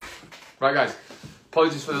Right, guys.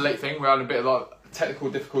 Apologies for the late thing. We're having a lot of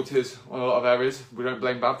technical difficulties on a lot of areas. We don't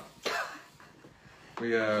blame Bab.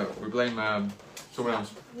 We blame someone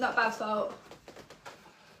else. Not Bab's fault.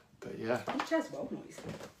 But yeah. Your chair's well noisy.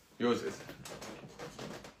 Yours is.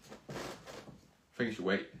 I think you should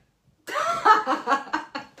wait.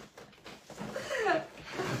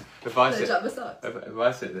 If I sit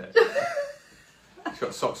there, she's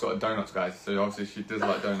got socks like donuts, guys. So obviously she does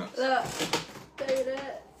like donuts. Look, donuts.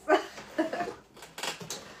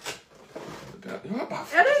 You're right, Bav.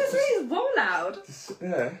 I know this is well loud.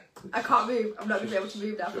 Yeah. I can't move. I'm not going to be able to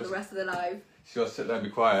move now for the rest of the live. She's got to sit there and be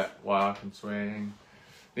quiet while I can swing.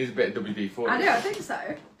 Needs a bit of WD-40. I know, I think so.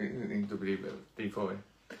 Needs WD-40.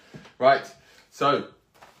 Right, so,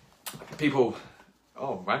 people,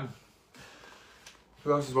 oh man.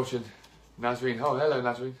 Who else is watching? Nazreen. Oh, hello,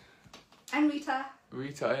 Nazreen. And Rita.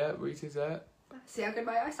 Rita, yeah, Rita's there. See how good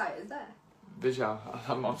my eyesight is there? Visual.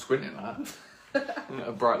 I'm squinting like that.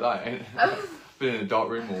 A bright light, ain't it? Been in a dark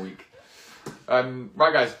room all week.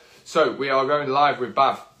 Right, guys. So we are going live with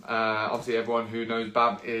Bab. Obviously, everyone who knows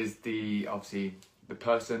Bab is the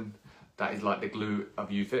person that is like the glue of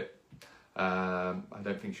YouFit. I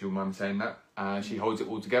don't think she'll mind saying that. She holds it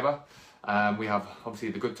all together. We have obviously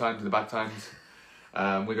the good times and the bad times.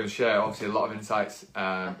 We're going to share obviously a lot of insights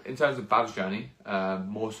in terms of Bab's journey,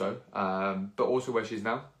 more so, but also where she's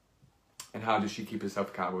now and how does she keep herself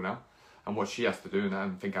accountable now and what she has to do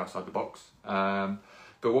and think outside the box.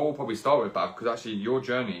 But what we'll probably start with, Bab, because actually your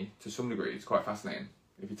journey to some degree is quite fascinating.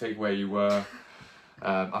 If you take where you were,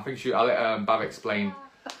 I think I'll let Bab explain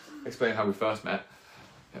how we first met.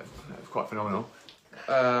 Yeah, it was quite phenomenal.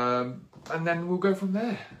 And then we'll go from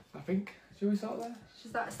there, I think. Shall we start there?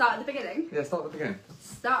 Start at the beginning? Yeah, start at the beginning.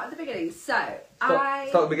 Start at the beginning. So, Start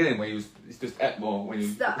at the beginning where it's just ate more when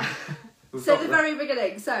you... So the very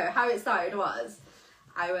beginning. So how it started was,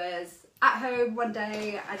 I was at home one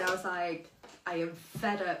day and I was like, I am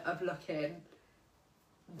fed up of looking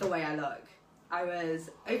the way I look. I was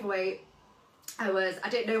overweight. I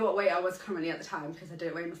didn't know what weight I was currently at the time because I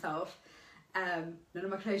didn't weigh myself. None of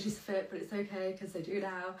my clothes used to fit, but it's okay because they do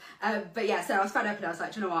now. But yeah, so I was fed up and I was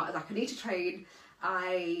like, do you know what? I was like, I need to train.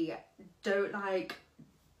 I don't like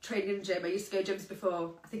training in the gym. I used to go gyms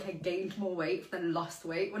before. I think I gained more weight than lost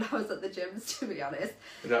weight when I was at the gyms, to be honest.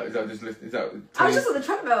 Is that just lifting? I was just on the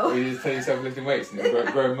treadmill. Were you just telling yourself lifting weights and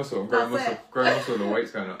growing muscle and growing muscle and the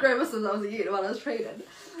weight's going up? Growing muscle, I was at uni while I was training.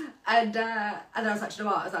 And I was like, you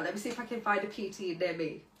know what? I was like, let me see if I can find a PT near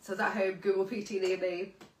me. So I was at home, Google PT near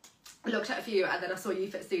me. I looked at a few and then I saw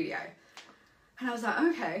YouFit Studio. And I was like,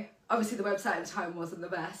 okay. Obviously the website at the time wasn't the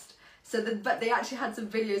best. But they actually had some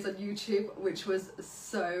videos on YouTube, which was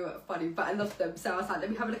so funny, but I loved them. So I was like, let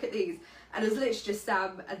me have a look at these. And it was literally just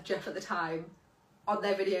Sam and Jeff at the time on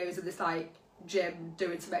their videos in this like gym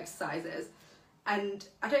doing some exercises. And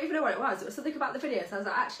I don't even know what it was. It was something about the videos. So I was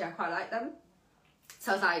like, actually, I quite like them.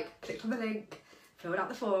 So I was like, clicked on the link, filled out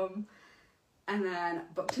the form, and then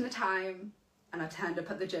booked in the time. And I turned up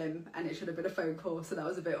at the gym and it should have been a phone call, so that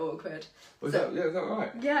was a bit awkward. Is that right?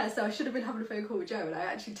 Yeah, so I should have been having a phone call with Joe and I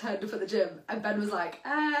actually turned up at the gym and Ben was like,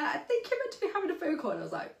 I think you're meant to be having a phone call. And I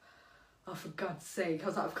was like, oh, for God's sake. I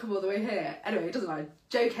was like, I've come all the way here. Anyway, it doesn't matter.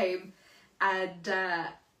 Joe came and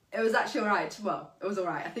it was actually alright. Well, it was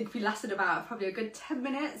alright. I think we lasted about probably a good 10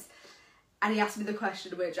 minutes and he asked me the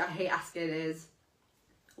question, which I hate asking, is,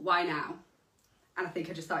 why now? And I think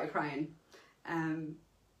I just started crying.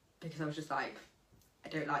 Because I was just like, I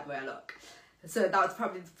don't like the way I look. So that was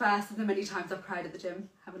probably the first of the many times I've cried at the gym,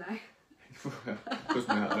 haven't I? Trust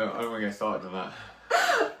me, I don't want to get started on that.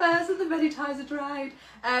 First of the many times I cried.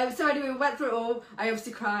 So anyway, we went through it all. I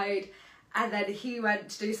obviously cried. And then he went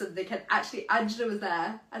to do something and actually Angela was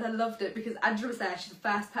there. And I loved it because Angela was there. She's the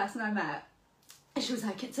first person I met. And she was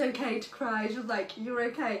like, it's okay to cry. She was like, you're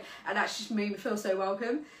okay. And actually she made me feel so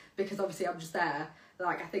welcome because obviously I'm just there.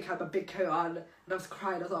 Like, I think I had my big coat on and I was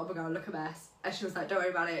crying. I was like, oh my God, I look a mess. And she was like, don't worry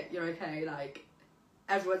about it. You're okay. Like,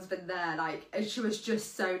 everyone's been there. Like, and she was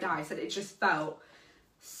just so nice. And it just felt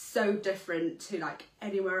so different to, like,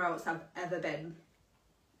 anywhere else I've ever been.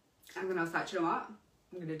 And then I was like, do you know what?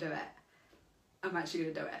 I'm going to do it. I'm actually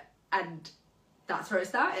going to do it. And that's where it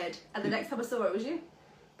started. And the next time I saw it was you.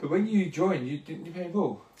 But when you joined, didn't you pay in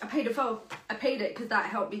full? I paid it full. I paid it because that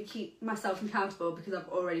helped me keep myself accountable because I've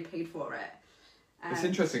already paid for it. It's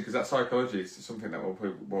interesting because that psychology is something that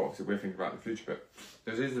obviously we're thinking about in the future, but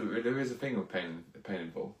there is a thing of paying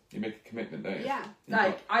in full. You make a commitment, don't you? Yeah,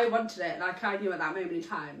 like I wanted it. Like I knew at that moment in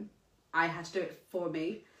time, I had to do it for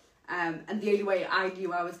me, and the only way I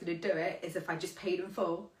knew I was going to do it is if I just paid in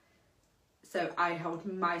full. So I held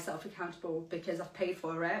myself accountable because I've paid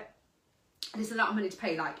for it. This is a lot of money to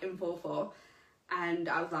pay like in full for. And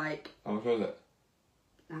I was like, How much was it?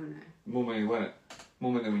 I don't know. More money, wasn't it?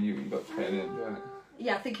 More money than when you got to pay it in, wasn't it?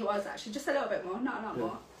 Yeah, I think it was actually just a little bit more, not a lot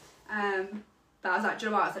more. But I was like, do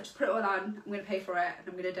you know what? I was like, just put it all on. I'm gonna pay for it, and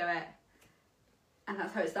I'm gonna do it. And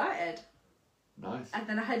that's how it started. Nice. And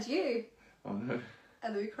then I had you. Oh no.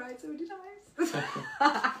 And then we cried so many times.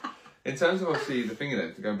 In terms of obviously the thing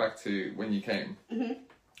then, to go back to when you came, Mhm.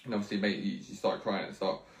 and obviously mate, you started crying at the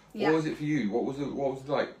start. Yeah. What was it for you? What was it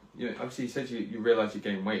like? You know, obviously you said you realised you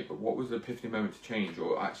gained weight, but what was the epiphany moment to change,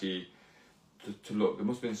 or actually to look? There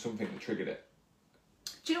must have been something that triggered it.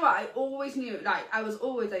 Do you know what? I always knew, like, I was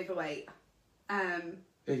always overweight. Yeah,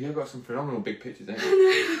 you've got some phenomenal big pictures, ain't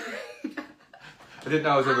you? I didn't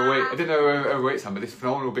know I was overweight. I didn't know I was overweight, Sam, but this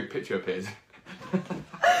phenomenal big picture appears. You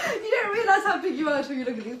don't realise how big you are until you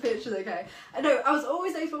look at these pictures, okay? No, I was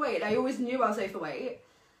always overweight. I always knew I was overweight.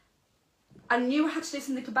 I knew I had to do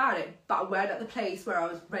something about it, but I weren't at the place where I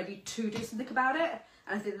was ready to do something about it.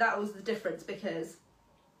 And I think that was the difference, because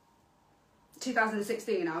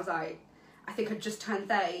 2016, I was like, I think I'd just turned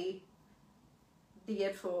 30 the year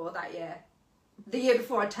before that year. The year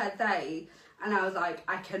before I turned 30, and I was like,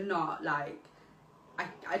 I cannot, like,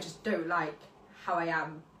 I just don't like how I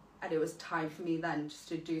am. And it was time for me then just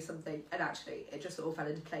to do something, and actually it just all fell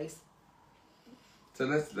into place. So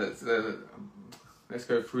let's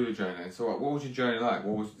go through the journey. So what was your journey like?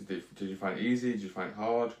 Did you find it easy? Did you find it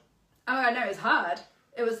hard? Oh, I know it was hard.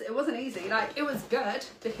 It wasn't easy. Like, it was good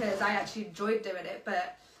because I actually enjoyed doing it,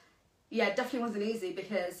 but yeah, it definitely wasn't easy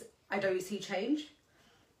because I don't see change.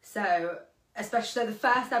 So especially the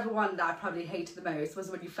first ever one that I probably hated the most was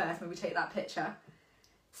when you first made me take that picture.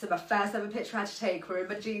 So my first ever picture I had to take were in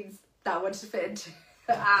my jeans that I wanted to fit into.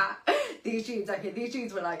 These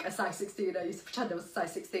jeans were like a size 16. I used to pretend I was a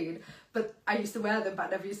size 16, but I used to wear them, but I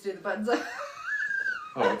never used to do the buttons.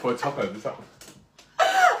 Oh, put a top over the top.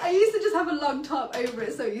 I used to just have a long top over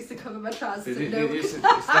it, so it used to cover my trousers. You used to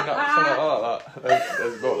stand up like that.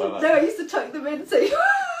 There's not like that. No, I used to tuck them in, so...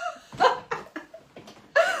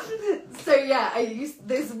 So yeah,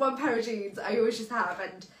 there's one pair of jeans I always used to have,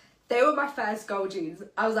 and they were my first goal jeans.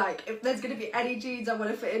 I was like, if there's going to be any jeans I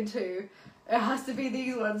want to fit into, it has to be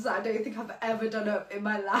these ones that I don't think I've ever done up in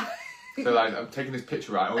my life. So like, I'm taking this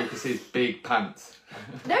picture out, all you can see is big pants.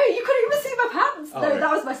 No, you couldn't even see my pants. Oh, no, okay.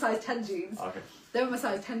 that was my size 10 jeans. Okay. They were my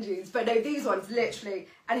size 10 jeans. But no, these ones, literally.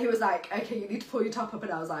 And he was like, okay, you need to pull your top up.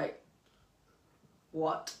 And I was like,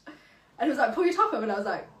 what? And he was like, pull your top up. And I was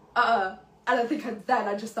like, And I think then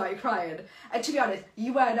I just started crying. And to be honest,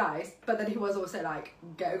 you were nice, but then he was also like,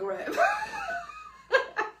 get a grip.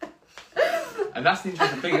 And that's the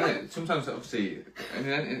interesting thing, isn't it? Sometimes, obviously,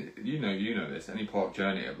 and you know this, any part of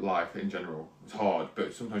journey of life in general is hard,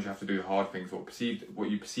 but sometimes you have to do the hard things, or what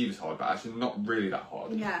you perceive as hard, but actually not really that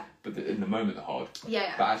hard. Yeah. But in the moment they're hard.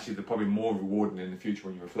 Yeah. But actually they're probably more rewarding in the future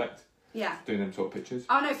when you reflect. Yeah. Doing them sort of pictures.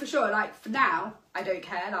 Oh no, for sure. Like, for now, I don't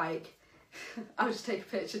care. Like, I'll just take a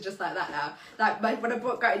picture just like that now. Like, when I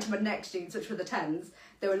got into my next jeans, which were the 10s,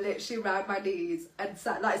 they were literally around my knees, and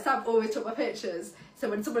Sam always took my pictures. So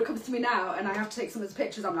when someone comes to me now and I have to take someone's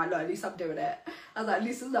pictures, I'm like, no, at least I'm doing it. I was like, at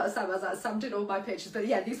least it's not Sam. I was like, Sam did all my pictures. But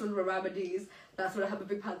yeah, these ones were around my knees. That's when I had my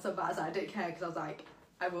big pants on, but I was like, I don't care, because I was like,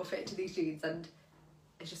 I will fit into these jeans, and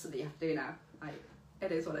it's just something you have to do now. Like,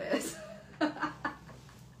 it is what it is.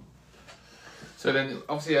 So then,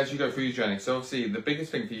 obviously, as you go through your journey, so obviously the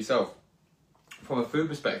biggest thing for yourself, from a food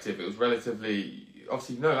perspective, it was relatively...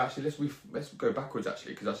 Obviously, no, actually, let's go backwards,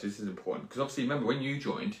 actually, because actually this is important. Because obviously, remember, when you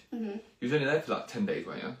joined, you was only there for like 10 days,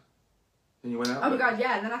 weren't you? Then you went out. Oh my god,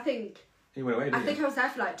 yeah, and then I think... You went away, didn't I think I was there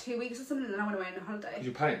for like 2 weeks or something, and then I went away on a holiday. Because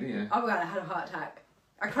you panicked, didn't you? Oh my god, I had a heart attack.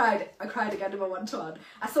 I cried again in my one-to-one.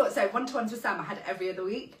 I thought, so one-to-ones with Sam I had every other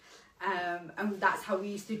week. And that's how we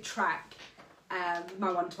used to track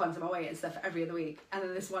my one-to-ones and my weight and stuff every other week. And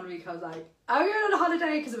then this one week I was like, I'm going on a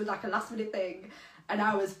holiday, because it was like a last-minute thing. And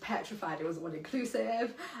I was petrified. It wasn't one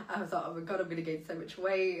inclusive. I was like, oh my god, I'm going to gain so much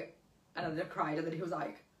weight. And then I cried. And then he was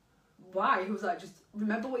like, why? He was like, just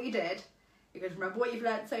remember what you did. He goes, remember what you've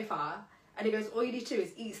learned so far. And he goes, all you need to do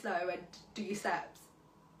is eat slow and do your steps.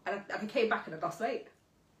 And I came back and I lost weight,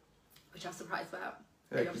 which I was surprised about.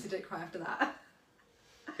 Yeah, He obviously didn't cry after that.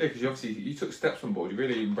 Yeah, because you took steps on board. You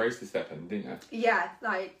really embraced the step in, didn't you? Yeah,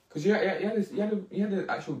 like... Because you had an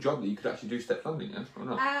actual job that you could actually do steps on, didn't you? Or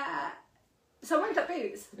not? So I worked at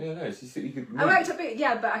Boots. Yeah, no, so you could... I worked at Boots,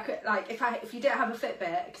 yeah, but I could, like, if you didn't have a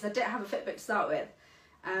Fitbit, because I didn't have a Fitbit to start with,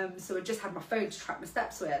 so I just had my phone to track my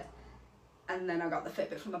steps with, and then I got the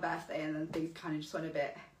Fitbit for my birthday, and then things kind of just went a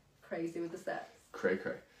bit crazy with the steps. Cray.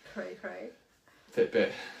 Cray.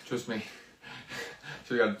 Fitbit, trust me.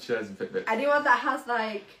 Should we have chairs and Fitbit? Anyone that has,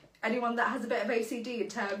 like, anyone that has a bit of OCD in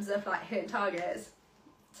terms of like hitting targets,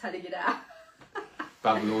 telling you now.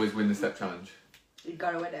 Bav will always win the step challenge. You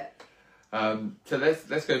gotta win it. So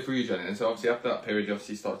let's go through your journey. And so obviously after that period, you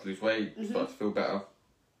obviously start to lose weight, start to feel better.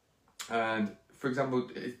 And for example,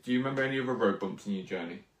 do you remember any other road bumps in your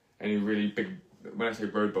journey? Any really big, when I say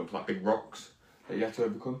road bumps, like big rocks that you had to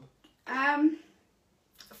overcome?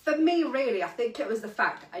 For me, really, I think it was the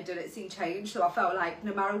fact I didn't see change. So I felt like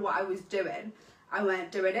no matter what I was doing, I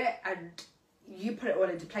weren't doing it. And you put it all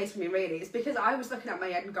into place for me, really. It's because I was looking at my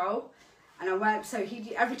end goal. And I went, so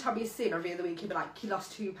every time you see him every other week, he'd be like, you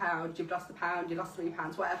lost 2 pounds, you've lost a pound, you lost 3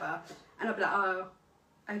 pounds, whatever. And I'd be like, oh,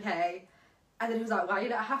 okay. And then he was like, why are you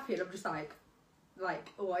not happy? And I'm just like,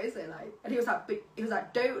 what is it like? And he was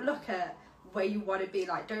like, don't look at where you want to be,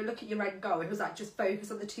 like, don't look at your end goal. He was like, just focus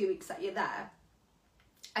on the 2 weeks that you're there.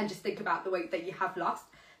 And just think about the weight that you have lost,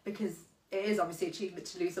 because it is obviously an achievement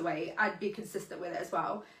to lose the weight and be consistent with it as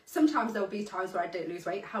well. Sometimes there'll be times where I don't lose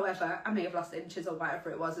weight. However, I may have lost inches or whatever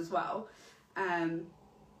it was as well.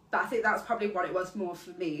 But I think that's probably what it was more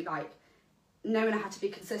for me, like knowing I had to be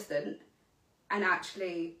consistent and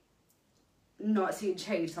actually not seeing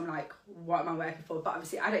change. So I'm like, what am I working for? But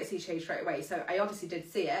obviously I don't see change straight away. So I obviously did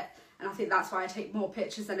see it. And I think that's why I take more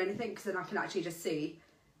pictures than anything, because then I can actually just see.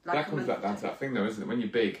 Like, that comes back down to that thing though, isn't it? When you're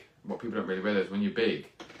big, what people don't really realise, when you're big,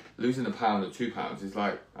 losing a pound or 2 pounds is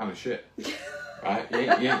like, I'm a shit, right?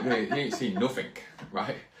 You ain't seen nothing,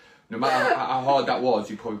 right? No matter how hard that was,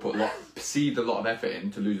 you probably perceived a lot of effort in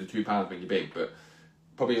to lose the 2 pounds when you're big, but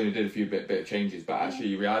probably only did a few bit of changes. But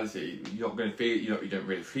actually, in reality, you're not going to feel it. You don't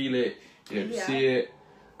really feel it. You don't see it.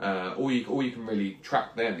 All you can really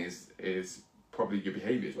track then is probably your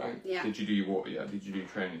behaviours, right? Yeah. Did you do your water? Yeah. Did you do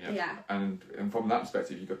training? Yeah. Yeah. And from that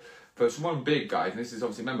perspective, you go for someone big, guys. And this is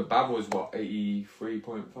obviously, remember, Bav was what,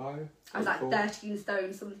 83.5? I was like 13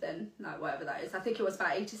 stone something, like whatever that is. I think it was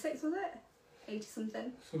about 86, was it? 80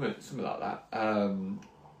 something. Something like that.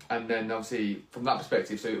 And then obviously from that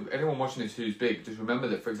perspective, so anyone watching this who's big, just remember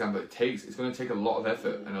that, for example, it's going to take a lot of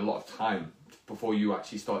effort and a lot of time before you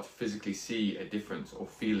actually start to physically see a difference or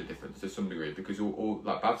feel a difference to some degree, because all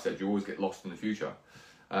like Bav said, you always get lost in the future.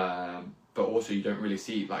 But also you don't really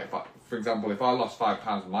see, like, for example, if I lost 5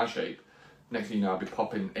 pounds in my shape, next thing you know, I'll be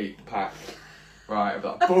popping 8 pack, right? I'll be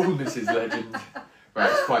like, boom, this is legend.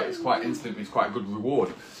 Right, it's quite instant, it's quite a good reward.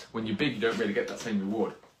 When you're big, you don't really get that same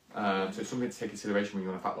reward. So it's something to take consideration when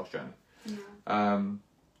you're on a fat loss journey. Yeah.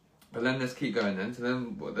 But then let's keep going then. So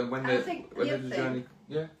then when the journey,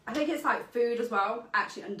 yeah. I think it's like food as well,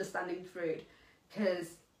 actually understanding food, because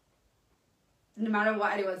no matter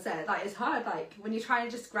what anyone said, like, it's hard, like when you're trying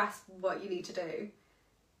to just grasp what you need to do,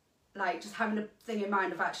 like just having a thing in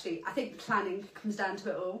mind of actually, I think planning comes down to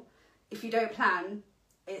it all. If you don't plan,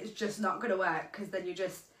 it's just not going to work, because then you're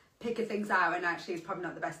just picking things out and actually it's probably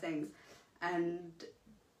not the best things. And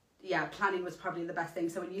yeah, planning was probably the best thing.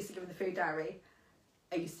 So when you used to give me the food diary,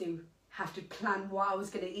 I used to have to plan what I was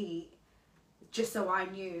going to eat just so I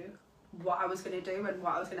knew what I was going to do and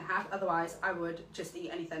what I was going to have. Otherwise, I would just eat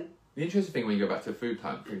anything. The interesting thing when you go back to the food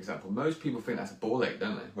plan, for example, most people think that's a ball ache,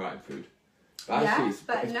 don't they, right, food? But actually,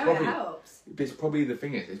 it helps. It's probably the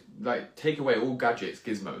thing is like, take away all gadgets,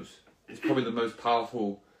 gizmos. It's probably the most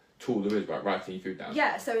powerful tool there is about writing your food down.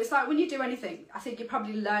 Yeah, so it's like when you do anything, I think you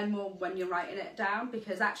probably learn more when you're writing it down,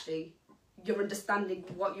 because actually you're understanding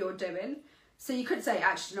what you're doing. So you could say,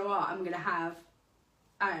 actually, you know what, I'm going to have,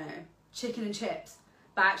 I don't know, chicken and chips.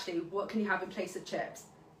 But actually, what can you have in place of chips?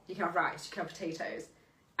 You can have rice, you can have potatoes.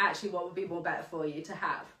 Actually, what would be more better for you to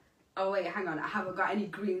have? Oh wait, hang on, I haven't got any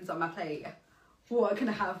greens on my plate. What can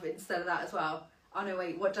I have instead of that as well? Oh no,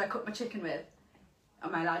 wait, what did I cook my chicken with?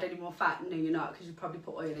 Am I allowed any more fat? No, you're not, because you probably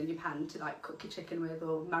put oil in your pan to like cook your chicken with,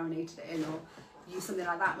 or marinated it in, or use something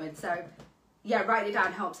like that with. So yeah, writing it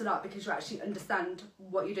down helps a lot, because you actually understand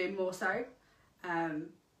what you're doing more so. And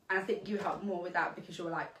I think you help more with that, because you were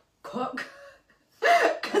like, cook.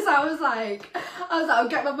 Because I was like, I'll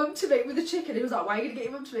get my mum to make me the chicken. He was like, why are you going to get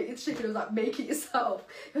your mum to make you the chicken? He was like, make it yourself.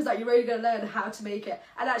 He was like, you're only going to learn how to make it.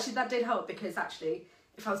 And actually that did help, because actually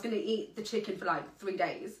if I was going to eat the chicken for like 3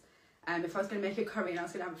 days, if I was going to make a curry and I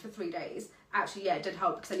was going to have it for 3 days, actually, yeah, it did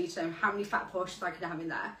help, because I need to know how many fat portions I can have in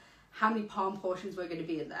there, how many palm portions were going to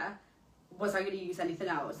be in there, was I going to use anything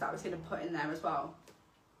else that I was going to put in there as well.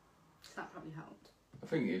 So that probably helped. I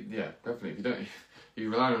think, yeah, definitely. If you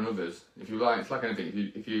rely on others, it's like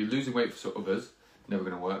anything. If you're losing weight for others, never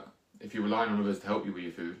going to work. If you're relying on others to help you with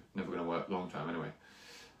your food, never going to work long term anyway.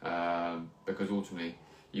 Because ultimately,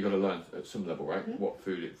 you got to learn at some level, right? Mm-hmm. What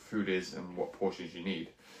food is and what portions you need.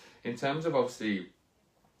 In terms of obviously,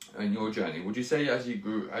 in your journey, would you say as you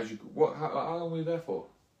grew, how long were you there for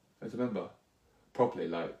as a member? properly,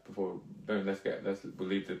 like before. We'll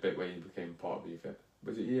leave the bit where you became part of UFIT.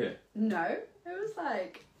 Was it a year? No, it was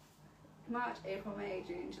like March, April, May,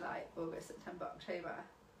 June, July, August, September, October.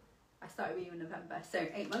 I started with you in November, so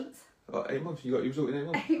 8 months. Oh, 8 months. You was all in 8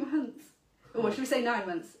 months. 8 months. Or should we say 9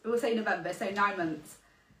 months? We'll say November, so 9 months.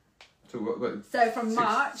 So what So from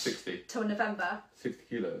March 60 till November. 60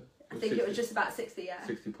 kilos. I think it was just about 60, yeah.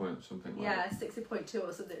 60 point something. Like Yeah, that. 60.2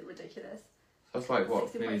 or something ridiculous. That's like what?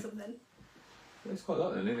 60 point something. It's quite a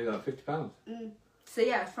lot then. Nearly like £50. So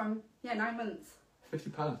yeah, from 9 months.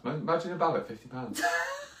 £50. Imagine a Bav at £50.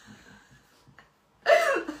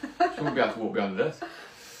 She wouldn't be able to walk behind this.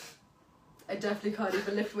 I definitely can't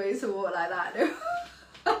even lift weights or walk like that. No.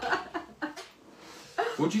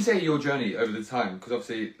 What would you say your journey over the time? Because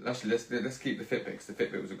obviously, actually, let's keep the Fitbit. 'Cause the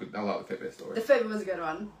Fitbit was a good. I like the Fitbit story. The Fitbit was a good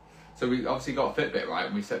one. So we obviously got a Fitbit, right?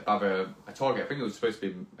 And we set Bav a target. I think it was supposed to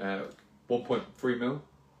be 1.3 mil.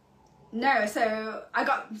 No, so my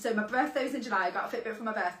birthday was in July. I got a Fitbit for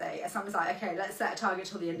my birthday, and someone was like, "Okay, let's set a target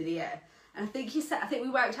till the end of the year." And I think we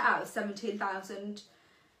worked it out 17,000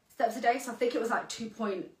 steps a day. So I think it was like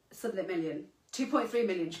 2.something million, 2.3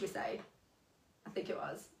 million, should we say? I think it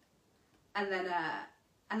was. And then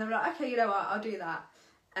we're like, okay, you know what? I'll do that.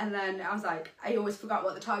 And then I was like, I always forgot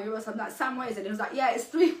what the target was. I'm like, Sam, what is it? And he was like, yeah, it's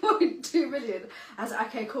 3.2 million. I was like,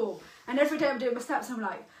 okay, cool. And every day I'm doing my steps, I'm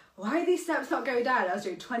like, why are these steps not going down? I was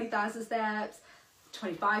doing 20,000 steps,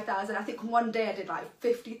 25,000. I think one day I did like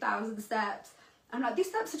 50,000 steps. I'm like, these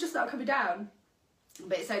steps are just not coming down.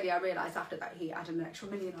 But it's only I realised after that he added an extra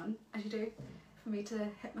million on, as you do, for me to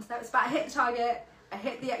hit my steps. But I hit the target, I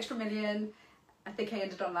hit the extra million. I think I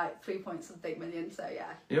ended on like 3.something million, so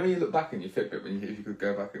yeah. You know when you look back in your Fitbit, if you could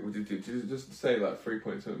go back, would you just say like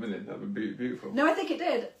 3.something million? That would be beautiful. No, I think it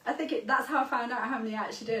did. That's how I found out how many I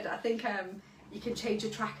actually did. I think you can change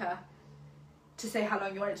your tracker to say how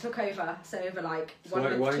long you want it to look over. So over like so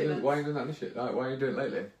 1 month, 2 months. Why are you doing that this year? Like, why are you doing it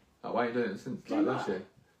lately? Like, why are you doing it since like last year?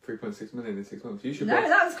 3.6 million in 6 months. You should. No,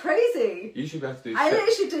 that was crazy. You should be able to do. I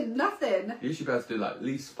literally did nothing. You should be able to do like at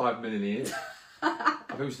least 5 million a year. I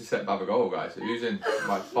think we should set Bav a goal, guys. So using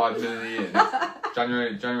like 5 million a year. Next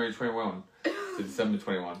January 21 to December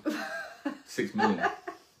 21. 6 million.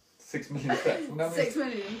 6 million steps. 6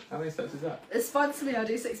 million. How many steps is that? Sponsor me, I'll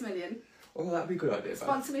do 6 million. Oh, that'd be a good idea.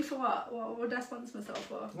 Sponsor me for what? What would I sponsor myself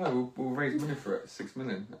for? No, we'll raise money for it. 6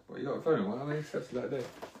 million. What, you got a phone? How many steps is that a day?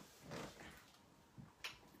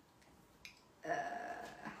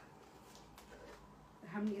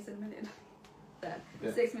 How many is in a million? There.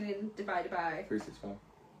 Yeah. 6 million divided by 365.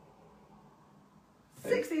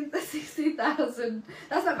 16,000.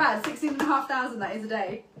 That's not bad. 16,500 that is a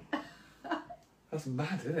day. That's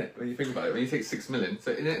mad, isn't it? When you think about it, when you take 6 million.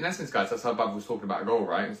 So in essence, guys, that's how Bav was talking about a goal,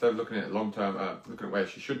 right? Instead of looking at long term, looking at where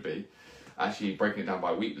she should be, actually breaking it down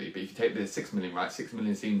by weekly. But if you take the 6 million, right, 6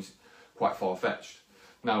 million seems quite far fetched.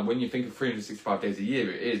 Now, when you think of 365 days a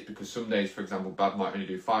year, it is because some days, for example, Bav might only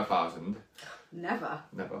do 5,000. Never.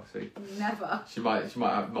 See. Never. She might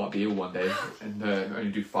be ill one day and only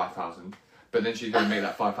do 5,000. But then she's going to make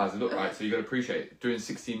that 5,000 look right. So you've got to appreciate doing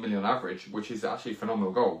 16 million on average, which is actually a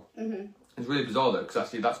phenomenal goal. Mm-hmm. It's really bizarre though, because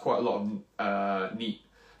actually that's quite a lot of NEAT,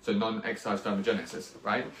 so non-exercise thermogenesis,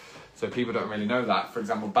 right? So people don't really know that. For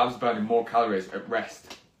example, Bav's burning more calories at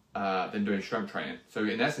rest than doing strength training. So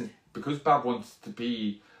in essence, because Bav wants to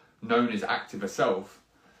be known as active herself,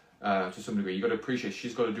 to some degree, you've got to appreciate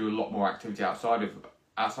she's got to do a lot more activity outside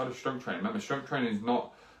of strength training. Remember, strength training is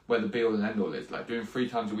not where the be all and end all is. Like doing 3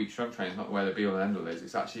 times a week strength training is not where the be all and end all is.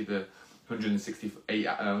 It's actually the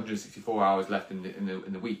 164 hours left in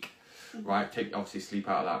the week, right? Take obviously sleep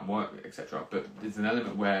out of that and work, etc. But there's an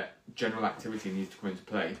element where general activity needs to come into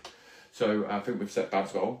play. So I think we've set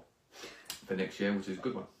Bav's goal for next year, which is a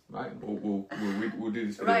good one, right? We'll do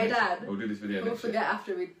this video. Right, Dad. We'll do this video. We'll forget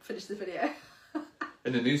after we finish the video.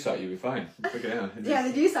 In the news site, you'll be fine. Yeah,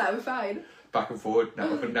 the news site will be fine. Back and forward,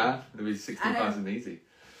 now up and down. It'll be 16,000 easy.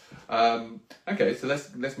 Okay, so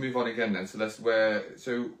let's move on again then. So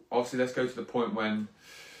obviously let's go to the point when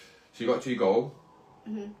you got to your goal,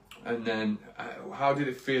 and then how did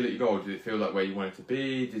it feel at your goal? Did it feel like where you wanted to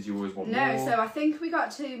be? Did you always want more? No, so I think we got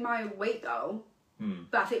to my weight goal,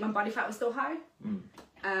 but I think my body fat was still high.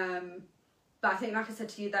 But I think, like I said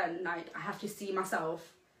to you then, like I have to see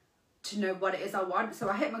myself to know what it is I want. So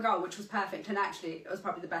I hit my goal, which was perfect, and actually it was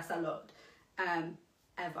probably the best I looked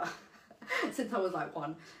ever since I was like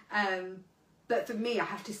 1. But for me, I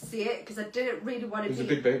have to see it because I didn't really want to be. You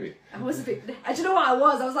was a big baby. I was a big. I don't know what I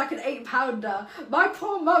was. I was like an 8-pounder. My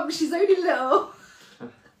poor mum, she's only little.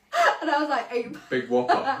 And I was like 8. Big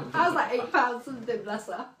whopper. I was like 8 pounds something, bless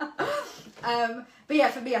her. But yeah,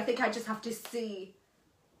 for me, I think I just have to see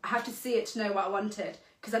I have to see it to know what I wanted,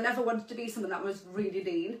 because I never wanted to be someone that was really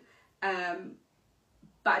lean,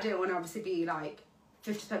 but I didn't want to obviously be like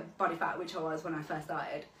 50% body fat, which I was when I first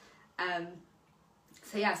started.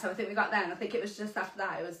 So yeah, so I think we got there, and I think it was just after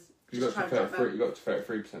that it was. You got to 33. You got to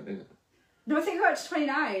 33%, didn't it? No, I think I got to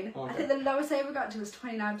 29. Oh, okay. I think the lowest I ever got to was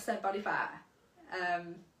 29% body fat,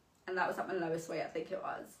 and that was at my lowest weight. I think it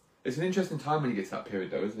was. It's an interesting time when you get to that period,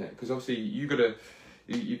 though, isn't it? Because obviously you've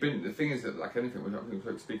been. The thing is that, like anything, I think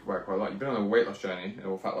we speak about it quite a lot. You've been on a weight loss journey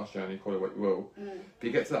or fat loss journey, call it what you will. But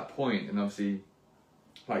you get to that point, and obviously,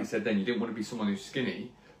 like you said, then you didn't want to be someone who's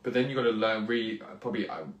skinny, but then you got to learn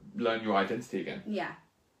learn your identity again. Yeah.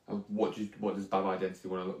 What does Bav identity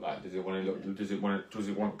want to look like? Does it want to look? Does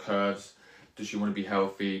it want curves? Does she want to be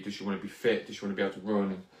healthy? Does she want to be fit? Does she want to be able to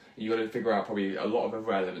run? And you got to figure out probably a lot of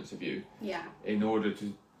other elements of you. Yeah. In order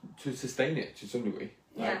to sustain it to some degree.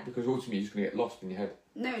 Like, Yeah. Because ultimately you're just gonna get lost in your head.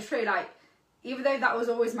 No, it's true. Like, even though that was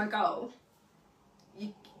always my goal,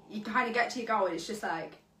 you kind of get to your goal and it's just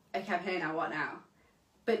like, okay, I'm here now. What now?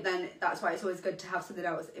 But then that's why it's always good to have something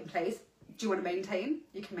else in place. Do you want to maintain?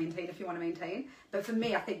 You can maintain if you want to maintain. But for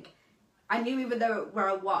me, I think I knew even though where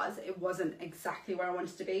I was, it wasn't exactly where I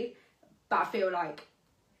wanted to be. But I feel like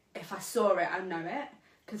if I saw it, I know it.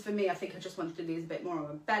 Because for me, I think I just wanted to lose a bit more of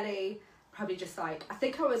a belly. Probably just like, I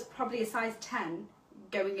think I was probably a size 10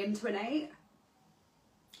 going into an 8.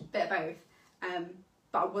 Bit of both.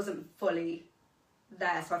 But I wasn't fully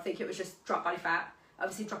there. So I think it was just drop body fat.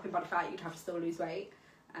 Obviously, dropping body fat, you'd have to still lose weight.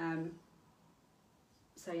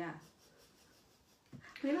 So yeah.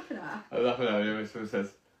 What are you laughing at? I'm laughing at you when someone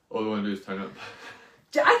says, all I want to do is turn up.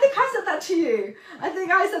 I think I said that to you. I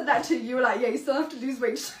think I said that to you. You were like, yeah, you still have to lose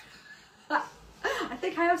weight. I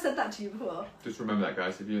think I have said that to you before. Just remember that,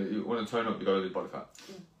 guys. If you want to turn up, you got to lose body fat.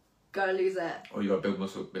 Gotta lose it. Or you got to build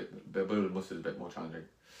muscle. Building muscle is a bit more challenging.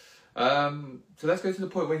 So let's go to the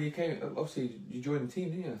point where you came. Obviously, you joined the team,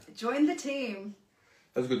 didn't you? Join the team.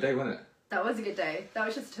 That was a good day, wasn't it? That was a good day. That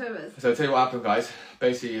was just 2 of us. So I'll tell you what happened, guys.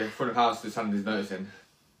 Basically, front of house just handed his notice in.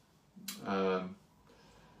 No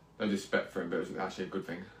disrespect for him, but it was actually a good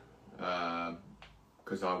thing.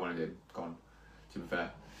 Because I wanted him gone, to be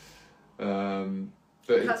fair.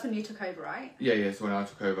 But that's when you took over, right? Yeah, so when I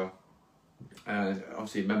took over. And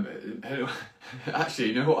obviously, remember, actually,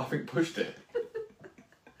 you know what I think pushed it?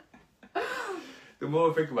 The more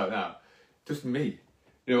I think about it now, just me.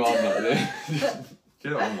 You know what I'm like? Do you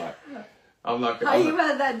know what I'm like? How you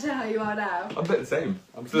were then to how you are now. I'm a bit the same.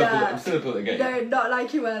 I'm still a bullet game. No, not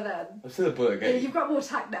like you were then. I'm still a bullet game. Yeah, you've got more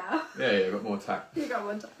tact now. Yeah, I've got more tact. You've got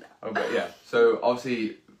more tact now. Okay, yeah. So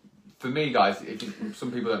obviously, for me, guys,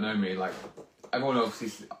 some people that know me, like everyone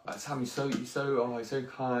obviously, Sam, you're so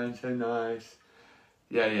kind, so nice.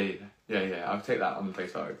 Yeah. I'll take that on the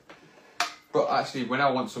face value. But actually, when I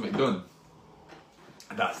want something done,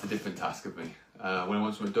 that's the different task of me. When I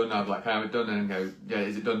want something done, I'd like, can I have it done? And go, yeah,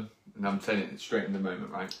 is it done? And I'm saying it straight in the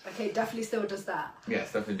moment, right? Okay, definitely still does that.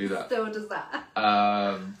 Yes, definitely do that. Still does that.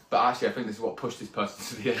 But actually, I think this is what pushed this person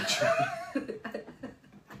to the edge.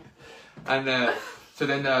 And so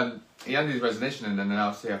then he handed his resignation, and then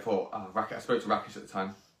obviously I thought, I spoke to Rakesh at the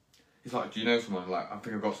time. He's like, do you know someone? I'm like, I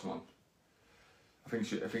think I've got someone. I think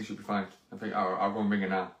she'll be fine. I think I'll go and ring her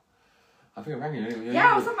now. I think I rang you.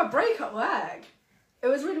 Yeah, I was on my break at work. It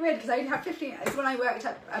was really weird because I only had 15. It's when I worked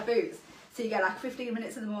at Boots. So you get like 15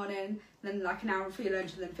 minutes in the morning, then like an hour for your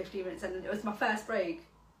lunch, and then 15 minutes, and it was my first break.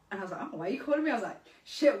 And I was like, oh, why are you calling me? I was like,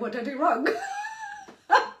 shit, what did I do wrong?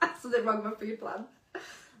 Something wrong with my food plan.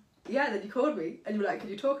 Yeah, then you called me, and you were like, can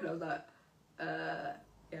you talk? And I was like,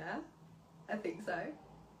 yeah, I think so.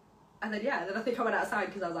 And then then I think I went outside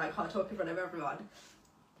because I was like, can't talk in front of everyone.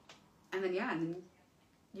 And then and then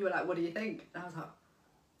you were like, what do you think? And I was like,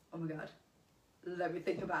 oh my god, let me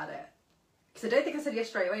think about it. Because I don't think I said yes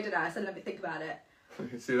straight away, did I? I said, let me think about it. You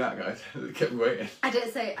can see that, guys. They kept me waiting. I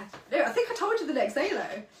didn't say... I think I told you the next day,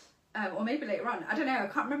 though. Or maybe later on. I don't know. I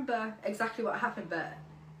can't remember exactly what happened, but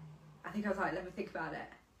I think I was like, let me think about it.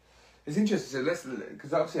 It's interesting,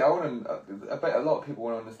 because obviously I bet a lot of people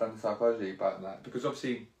want to understand the psychology about that. Because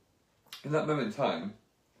obviously, in that moment in time,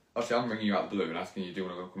 obviously I'm ringing you out of the blue and asking you, do you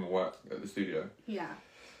want to come and work at the studio? Yeah.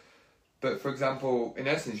 But for example, in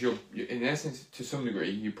essence, to some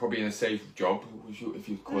degree, you're probably in a safe job, if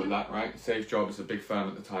you call it that, right? Safe job is a big firm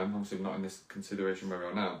at the time. Obviously, not in this consideration where we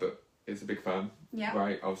are now, but it's a big firm,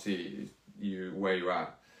 right? Obviously, where you're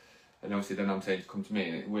at, and obviously, then I'm saying to come to me,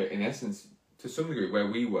 and we're in essence, to some degree, where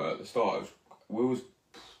we were at the start, we was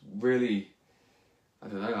really, I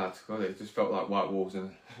don't know how to call it. It just felt like white walls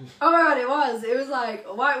and. Oh my god, it was. It was like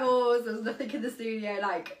white walls. There was nothing in the studio,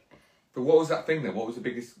 like. But what was that thing then? What was the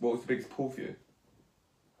biggest pull for you?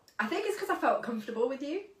 I think it's because I felt comfortable with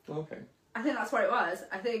you. Okay. I think that's what it was.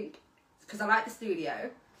 I think because I like the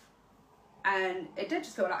studio, and it did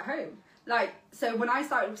just feel like home. Like, so when I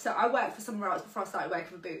started, so I worked for somewhere else before I started working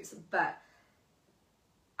for Boots, but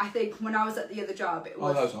I think when I was at the other job, it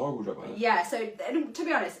was... Oh, that was a horrible job, wasn't it? Yeah, so to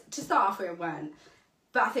be honest, to start off with, it weren't.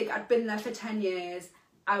 But I think I'd been there for 10 years.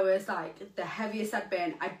 I was like the heaviest I'd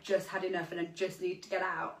been. I just had enough and I just needed to get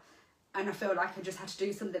out. And I feel like I just had to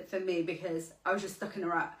do something for me because I was just stuck in a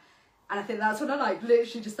rut. And I think that's when I like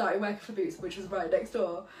literally just started working for Boots, which was right next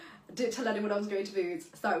door. I didn't tell anyone I was going to Boots,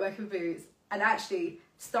 started working for Boots, and actually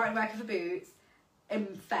started working for Boots in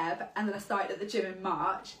Feb, and then I started at the gym in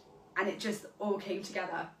March, and it just all came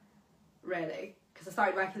together, really. Because I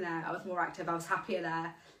started working there, I was more active, I was happier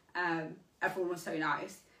there, everyone was so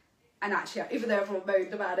nice. And actually, even though everyone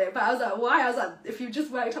moaned about it, but I was like, why? I was like, if you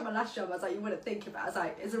just worked at my last job, I was like, you wouldn't think of it. I was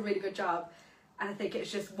like, it's a really good job. And I think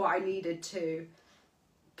it's just what I needed to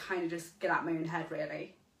kind of just get out of my own head,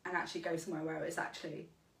 really, and actually go somewhere where it was actually,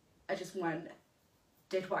 I just went,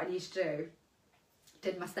 did what I needed to do,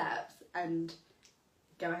 did my steps, and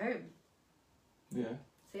go home. Yeah.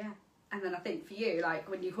 So yeah. And then I think for you, like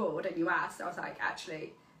when you called and you asked, I was like,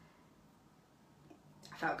 actually,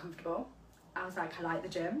 I felt comfortable. I was like, I like the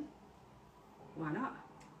gym. Why not?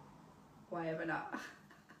 Why ever not?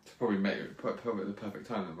 It's probably made it probably the perfect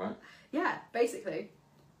time then, right? Yeah, basically.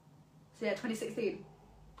 So yeah, 2016.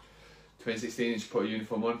 2016, you should put a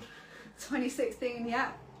uniform on. 2016,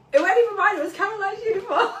 yeah. It wasn't even mine, it was Caroline's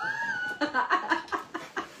uniform.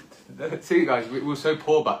 See, guys, we were so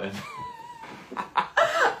poor back then.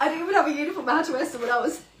 I didn't even have a uniform, I had to wear someone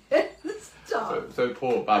else's. So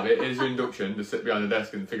poor, Bab. It is your induction to sit behind the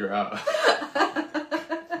desk and figure it out.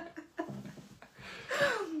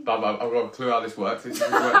 Bab, I've got a clue how this works. This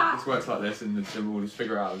works like this, and then we'll just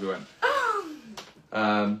figure it out as we went.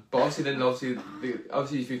 But obviously,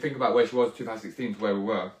 if you think about where she was in 2016 to where we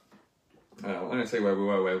were, when I say where we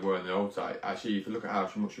were in the old site, actually, if you look at how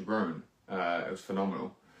much you've grown, it was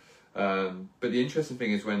phenomenal. But the interesting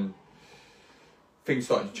thing is when things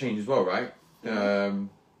started to change as well, right?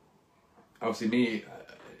 Obviously, me,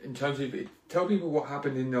 in terms of, tell people what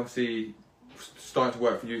happened in obviously starting to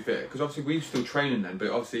work for Youth Fit, because obviously we were still training then, but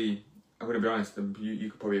obviously, I'm going to be honest, and you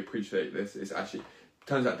could probably appreciate this, it's actually,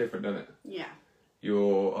 turns out different, doesn't it? Yeah.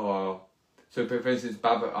 So for instance,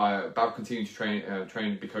 Bab continued to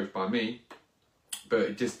train, be coached by me, but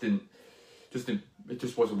it just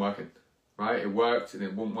wasn't working, right? It worked and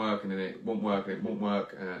it wouldn't work, and then it wouldn't work and it wouldn't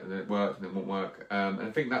work, and then it worked and it wouldn't work. And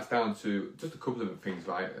I think that's down to just a couple of things,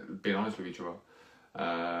 right? Being honest with each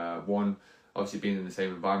other. One, obviously being in the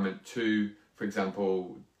same environment. Two, for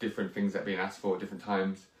example, different things that are being asked for at different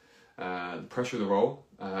times. The pressure of the role,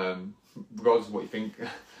 regardless of what you think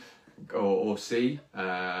or see.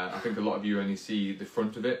 I think a lot of you only see the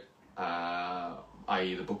front of it,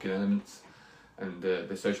 i.e. the booking elements and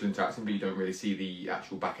the social interaction, but you don't really see the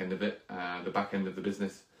actual back end of it. The back end of the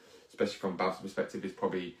business, especially from Bab's perspective, is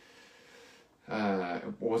probably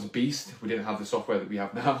was a beast. We didn't have the software that we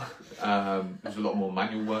have now. There's a lot more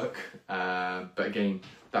manual work, but again,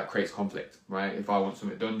 that creates conflict, right? If I want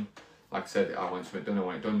something done, like I said, I want something done, I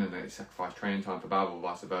want it done, and then it sacrifice training time for Bab or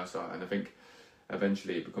vice versa. And I think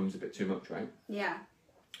eventually it becomes a bit too much, right? Yeah.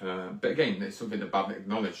 But again, it's something that Bab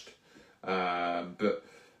acknowledged. But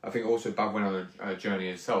I think also Bab went on a journey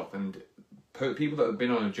herself, and people that have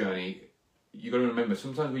been on a journey, you got to remember,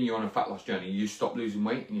 sometimes when you're on a fat loss journey, you stop losing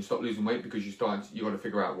weight, and you stop losing weight because you got to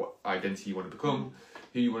figure out what identity you want to become,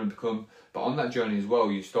 who you want to become. But on that journey as well,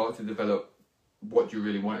 you start to develop what you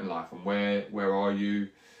really want in life, and where are you,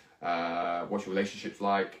 what's your relationships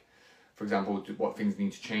like, for example, what things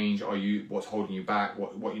need to change, what's holding you back,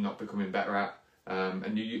 what you're not becoming better at.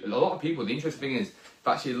 And a lot of people, the interesting thing is,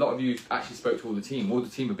 actually a lot of you actually spoke to all the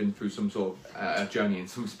team have been through some sort of journey in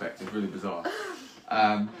some respect. It's really bizarre.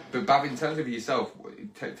 But Bab, in terms of yourself,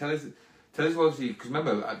 tell us obviously, because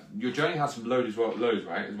remember, your journey has some lows,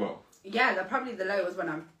 right, as well? Yeah, probably the low was when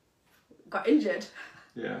I got injured.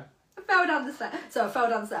 Yeah. I fell down the stairs. So I fell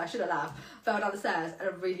down the stairs, I should have laughed. Fell down the stairs and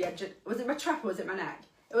I really injured. Was it my trap or was it my neck?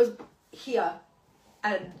 It was here,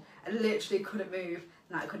 and I literally couldn't move.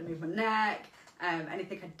 And I couldn't move my neck,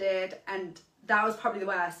 anything I did, and that was probably the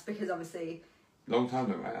worst because obviously... Long time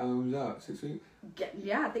though, right? How long was that? 6 weeks?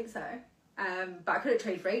 Yeah, I think so. But I couldn't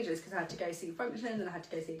train for ages because I had to go see Function and I had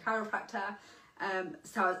to go see a chiropractor.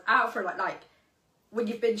 So I was out for like when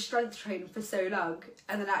you've been strength training for so long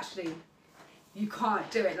and then actually you can't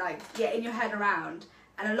do it, like getting your head around.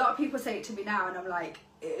 And a lot of people say it to me now and I'm like,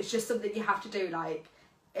 it's just something you have to do. Like,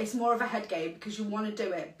 it's more of a head game because you want to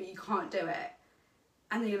do it, but you can't do it.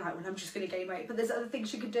 And then you're like, well, I'm just going to gain weight. But there's other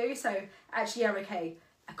things you could do. So actually, yeah, okay,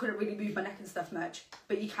 I couldn't really move my neck and stuff much,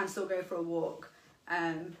 but you can still go for a walk.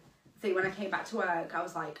 I think when I came back to work, I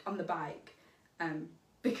was like on the bike,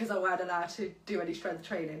 because I weren't allowed to do any strength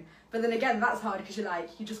training. But then again, that's hard because you're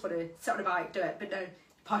like, you just want to sit on a bike, do it, but no, your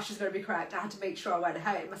posture's got to be correct. I had to make sure I weren't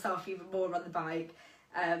hurting myself even more on the bike.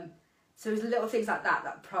 So it was little things like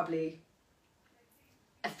that probably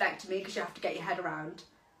affected me, because you have to get your head around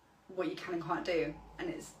what you can and can't do, and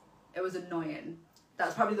it was annoying.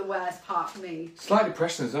 That's probably the worst part for me. Slight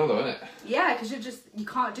depression as well, though, isn't it? Yeah, because you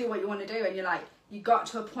can't do what you want to do, and you're like, you got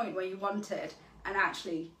to a point where you wanted, and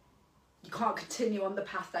actually you can't continue on the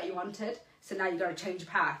path that you wanted, so now you got to change your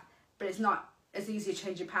path. But it's not as easy to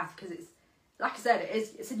change your path, because it's, like I said,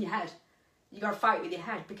 it's in your head. You got to fight with your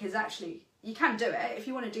head, because actually you can do it. If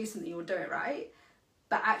you want to do something, you'll do it, right?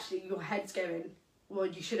 But actually your head's going, well,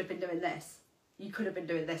 you should have been doing this. You could have been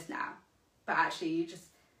doing this now. But actually you just,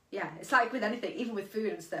 yeah, it's like with anything, even with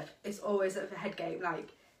food and stuff, it's always a head game. Like,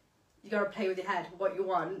 you got to play with your head, what you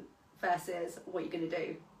want versus what you're going to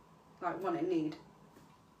do. Like, want and need.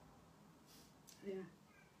 Yeah.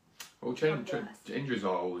 Well, injuries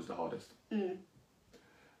are always the hardest.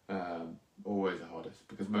 Always the hardest,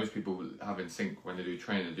 because most people have in sync when they do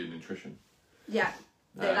training and do nutrition. Yeah,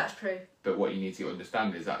 that's true. But what you need to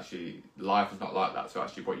understand is actually life is not like that. So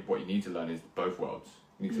actually what you need to learn is both worlds.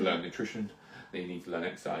 You need to learn nutrition, then you need to learn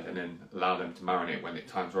exercise, and then allow them to marinate when the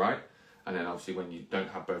time's right. And then obviously when you don't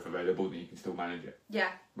have both available, then you can still manage it. Yeah.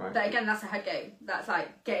 Right. But again, that's a head game. That's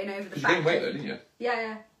like getting over the fact. You gained weight though, didn't you?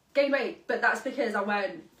 Yeah. Gained weight, but that's because I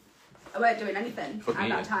weren't doing anything at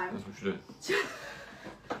that time. That's what you're doing.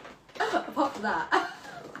 Apart from that.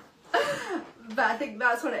 But I think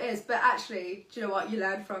that's what it is. But actually, do you know what? You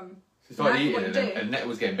learn from... So you started eating and net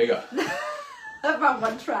was getting bigger. About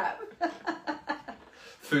one trap.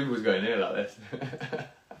 Food was going in like this.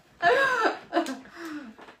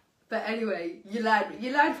 But anyway, you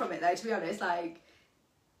learn from it though, to be honest. Like,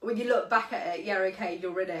 when you look back at it, yeah, okay,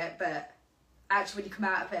 you're in it, but actually when you come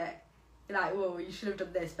out of it, you're like, whoa, you should have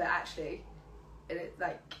done this, but actually,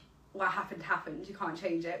 like, what happened, you can't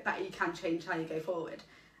change it, but you can change how you go forward.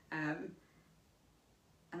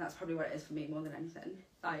 And that's probably what it is for me more than anything.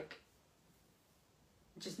 Like,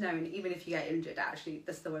 just knowing, even if you get injured, actually,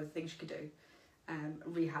 that's still one of the things you could do.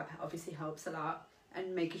 Rehab obviously helps a lot,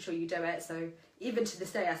 and making sure you do it. So even to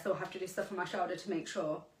this day, I still have to do stuff on my shoulder to make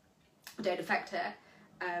sure I don't affect it.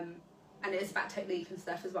 And it is about technique and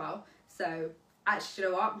stuff as well. So actually,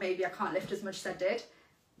 you know what? Maybe I can't lift as much as I did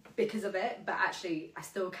because of it, but actually I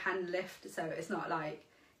still can lift. So it's not like,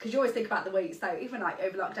 because you always think about the weights though, even like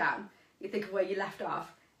over lockdown, you think of where you left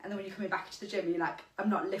off, and then when you're coming back to the gym, you're like, I'm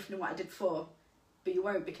not lifting what I did before. But you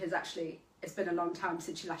won't, because actually it's been a long time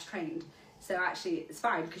since you last trained. So actually it's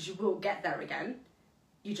fine, because you will get there again.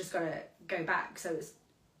 You just gotta go back. So it's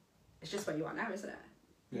just where you are now, isn't it?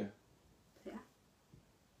 Yeah. Yeah.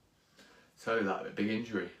 So that big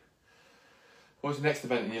injury. What was the next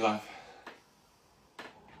event in your life?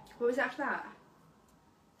 What was after that?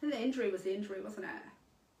 I think the injury was the injury, wasn't it?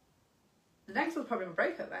 The next was probably a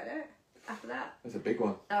breakup, wasn't it? After that. That's a big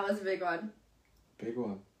one. That was a big one. Big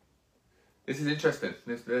one. This is interesting.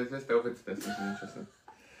 Let's delve into this. This is interesting.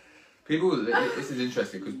 This is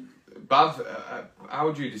interesting because Bav, how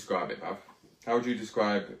would you describe it, Bav? How would you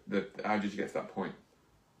describe how did you get to that point?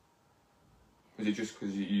 Was it just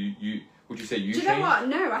because you would you say you changed? Do you know what?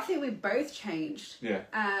 No, I think we both changed. Yeah.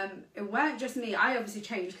 It weren't just me. I obviously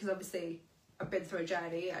changed because obviously I've been through a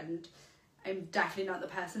journey and I'm definitely not the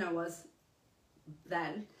person I was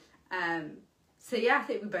then. So yeah, I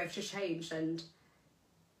think we both just changed, and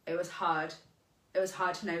it was hard. It was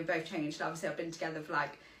hard to know we both changed. Obviously I've been together for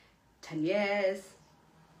like 10 years.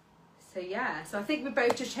 So yeah, so I think we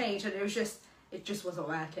both just changed, and it just wasn't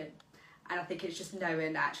working. And I think it's just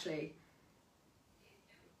knowing actually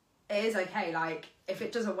it is okay. Like, if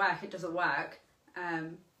it doesn't work, it doesn't work.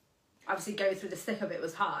 Obviously going through the thick of it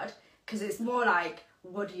was hard, because it's more like,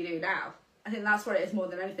 what do you do now? I think that's what it is more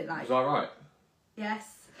than anything. Like, was that right?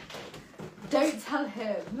 Yes. Don't tell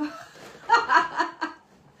him.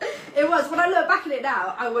 It was. When I look back at it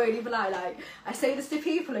now, I won't even lie. Like, I say this to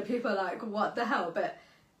people and people are like, what the hell? But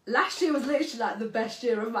last year was literally like the best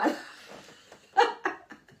year of my life.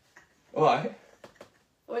 Why?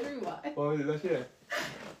 What do you mean why? Why was it last year?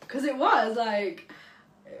 Because it was like,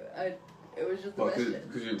 it was just the best year.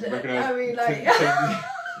 Because you recognise... I mean, like...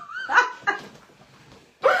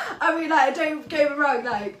 I mean, like, don't get me wrong,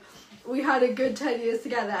 like, we had a good 10 years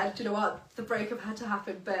together, and do you know what? The breakup had to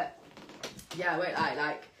happen, but yeah, I won't lie,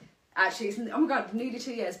 like, actually, it's, oh my god, nearly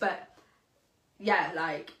 2 years, but yeah,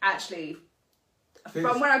 like, actually,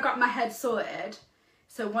 from when I got my head sorted,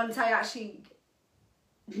 so once I actually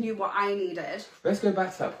knew what I needed. Let's go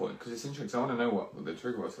back to that point because it's interesting. 'Cause I want to know what the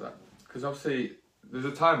trigger was for that. Because obviously, there's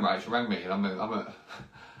a time, right? She rang me, and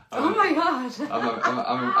Oh my god!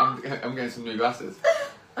 I'm getting some new glasses.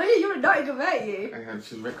 Oh yeah, you're a Nottingham, weren't you? And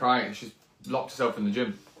she's crying. She's locked herself in the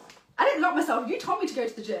gym. I didn't lock myself. You told me to go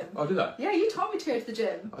to the gym. Oh, did I? Yeah, you told me to go to the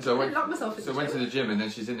gym. So I didn't lock myself in the gym. So I went to the gym, and then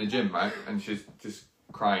she's in the gym, right? And she's just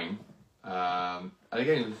crying. And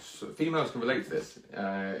again, females can relate to this.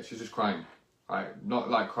 She's just crying, right? Not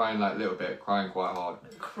like crying like a little bit, crying quite hard.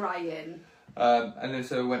 Crying. And then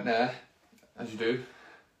so I went there, as you do.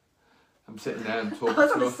 I'm sitting there and talking. I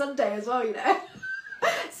was on a Sunday as well, you know.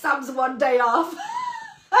 Sam's one day off,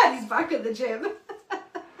 and he's back at the gym.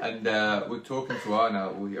 And we're talking to her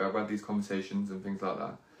now. I've had these conversations and things like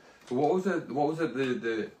that. So what was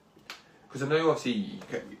the? Because I know obviously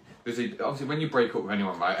obviously when you break up with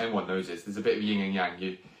anyone, right? Anyone knows this. There's a bit of yin and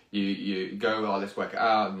yang. You go, oh, let's work it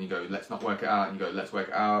out, and you go, let's not work it out, and you go, let's work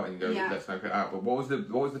it out, and you go, let's work it out. But what was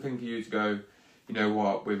the thing for you to go? You know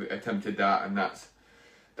what? We've attempted that, and that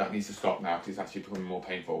needs to stop now because it's actually becoming more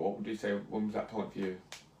painful. What would you say? When was that point for you?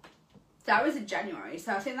 That was in January,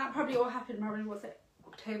 so I think that probably all happened. Probably was it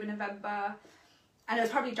October, November, and it was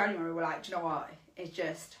probably January. We're like, do you know what? It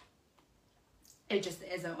just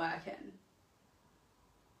isn't working.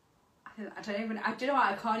 I don't know what,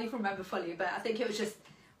 I can't even remember fully, but I think it was just,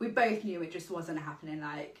 we both knew it just wasn't happening.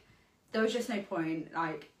 Like, there was just no point.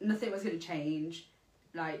 Like, nothing was going to change.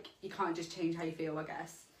 Like, you can't just change how you feel, I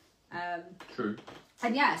guess. True.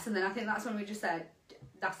 And yes, and then I think that's when we just said,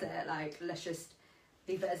 that's it. Like, let's just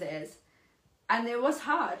leave it as it is. And it was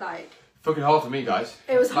hard. Like, fucking hard for me, guys.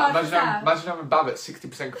 It was hard for Sam. Imagine having Bab at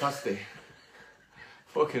 60% capacity.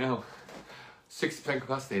 Fucking hell. 60%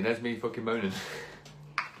 capacity, and there's me fucking moaning.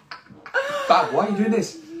 Bab, why are you doing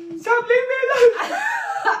this? Sam, leave me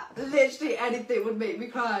alone! Literally anything would make me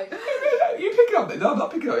cry. You pick it up then. No, I'm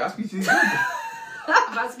not picking it up. You asked me to do something.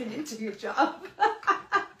 I'm asking an interview job.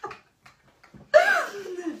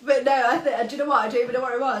 But no, do you know what? I don't even know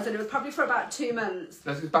what it was, and it was probably for about 2 months.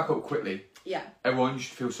 Let's just back up quickly. Yeah. Everyone, you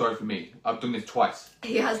should feel sorry for me. I've done this twice.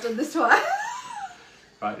 He has done this twice.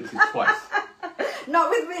 Right, this is twice.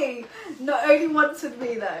 Not with me. Not only once with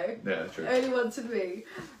me though. Yeah, that's true. Only once with me.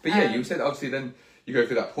 But yeah, you said obviously then you go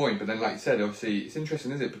through that point, but then like you said, obviously it's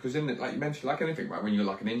interesting, isn't it? Because in like you mentioned, like anything, right? When you're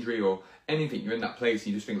like an injury or anything, you're in that place,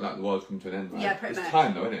 and you just think like the world's come to an end, right? Yeah, pretty much. It's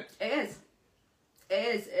time though, isn't it? It is.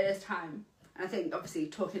 It is time. And I think obviously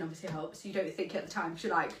talking obviously helps. You don't think at the time,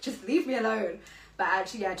 you're like, just leave me alone. But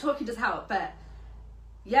actually, yeah, talking does help. But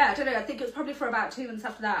yeah, I don't know. I think it was probably for about 2 months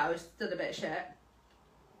after that I was still a bit shit.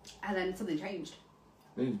 And then something changed.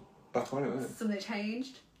 Back on it, wasn't it? Something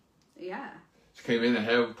changed. Yeah. She came in, her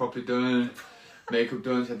hair was properly done, makeup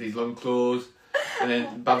done, she had these long claws, and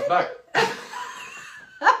then Bab's back.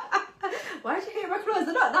 Why did you hate my claws?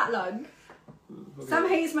 They're not that long. Sam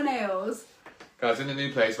hates my nails. Guys, in the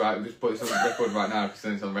new place, right, we'll just put this on the record right now, because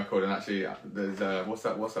then it's on record, and actually, there's, what's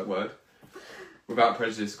that word? Without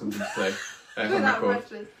prejudice comes into play. On Without record.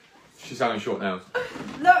 prejudice. She's having short nails.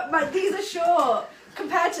 Look, these are short.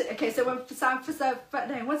 Compared to, okay, so when I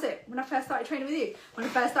first started training with you, when I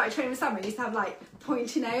first started training with Sam, I used to have like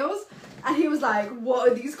pointy nails, and he was like, what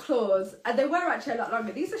are these claws? And they were actually a lot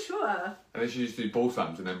longer. These are shorter. And then she used to do ball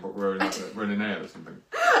slams and then run a nail or something.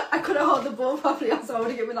 I couldn't hold the ball properly, so I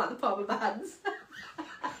would give it like the palm of my hands.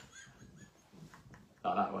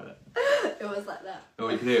 Like that, wasn't it? It was like that. And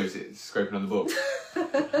all you can hear is it scraping on the ball.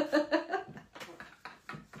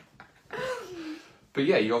 But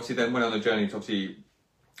yeah, you obviously then went on a journey to obviously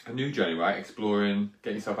a new journey, right? Exploring,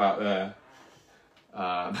 getting yourself out there.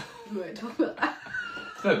 We won't talk about that.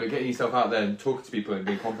 No, but getting yourself out there and talking to people and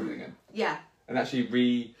being confident again. Yeah. And actually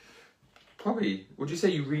would you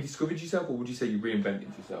say you rediscovered yourself, or would you say you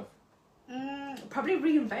reinvented yourself? Probably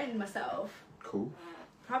reinventing myself. Cool.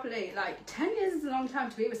 Probably, like, 10 years is a long time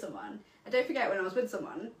to be with someone. And don't forget, when I was with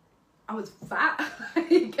someone, I was fat.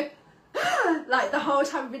 Like, the whole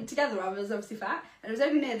time we've been together, I was obviously fat. And it was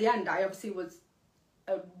only near the end I obviously was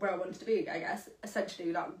where I wanted to be, I guess.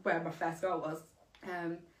 Essentially, like, where my first goal was.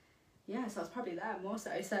 Yeah, so I was probably there more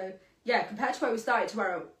so. So, yeah, compared to where we started to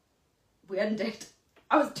where we ended,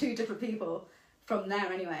 I was 2 different people from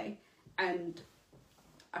there anyway. And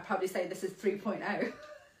I'd probably say this is 3.0.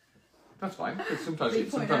 That's fine. Sometimes, like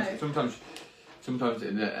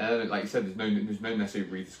you said, there's no necessary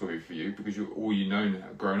rediscovery for you, because all you know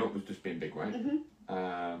growing up was just being big, right? Mm-hmm.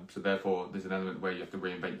 So therefore, there's an element where you have to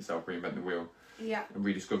reinvent yourself, reinvent the wheel, yeah, and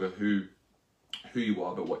rediscover who you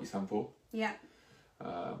are, but what you stand for. Yeah.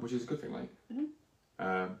 Which is a good thing, right?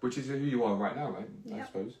 Mm-hmm. Which is who you are right now, right? Yep. I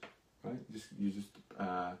suppose, right? You just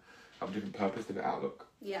have a different purpose, different outlook.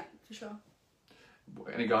 Yeah, for sure.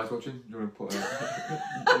 Any guys watching? Do you want to put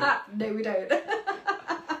No, we don't.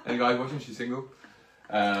 Any guys watching? She's single.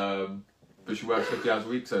 But she works 50 hours a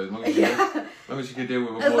week, so as long as you, as long as you can deal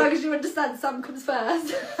with a long as you understand Sam comes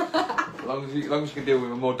first. as long as you can deal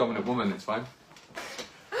with a more dominant woman, it's fine.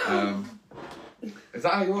 Is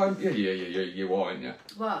that how you are? Yeah, you are, aren't you?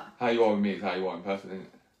 What? How you are with me is how you are in person, isn't it?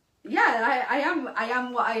 Yeah, I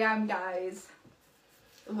am what I am, guys.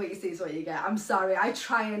 What you see is what you get. I'm sorry, I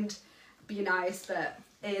try and be nice, but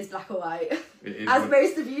it is black or white. It is As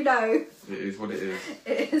most of you know. It is what it is.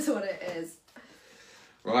 It is what it is.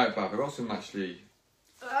 Right, Bav, I've got some questions.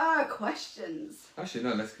 Actually,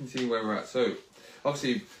 no, let's continue where we're at. So,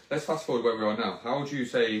 obviously, let's fast forward where we are now. How would you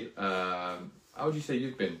say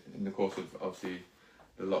you've been in the course of, obviously,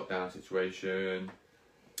 the lockdown situation?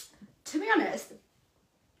 To be honest,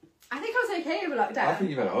 I think I was okay over lockdown. I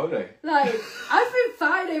think you've had a holiday. Like, I've been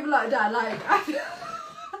fine over lockdown. Like, I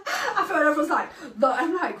feel everyone's like,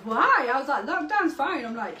 I'm like, why? I was like, lockdown's fine.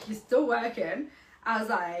 I'm like, you're still working. I was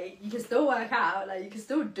like, you can still work out. Like, you can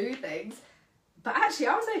still do things. But actually,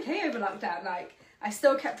 I was okay over lockdown. Like, I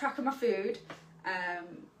still kept track of my food.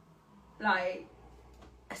 Like,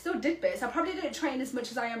 I still did bits. I probably didn't train as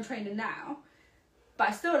much as I am training now. But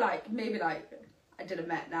I still, like, maybe, like, I did a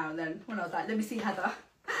Met now and then when I was like, let me see Heather.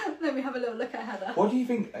 Let me have a little look at Heather. What do you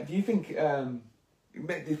think? Do you think?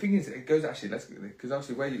 The thing is, it goes actually. Because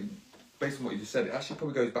obviously, based on what you just said, it actually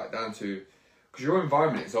probably goes back down to because your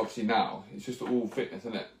environment is obviously now it's just all fitness,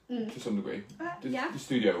 isn't it? To some degree. Yeah. The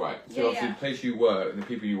studio, right? So obviously, the place you work and the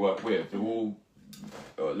people you work with, they're all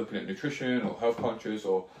looking at nutrition or health conscious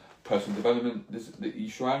or personal development. You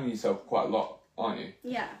surround yourself quite a lot, aren't you?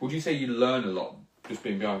 Yeah. Would you say you learn a lot just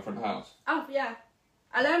being behind front of house? Oh yeah.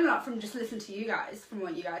 I learn a lot from just listening to you guys, from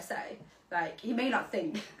what you guys say. Like, you may not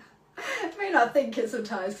think it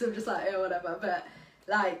sometimes, because I'm just like, oh, whatever. But,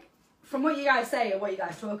 like, from what you guys say and what you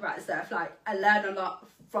guys talk about and stuff, like, I learn a lot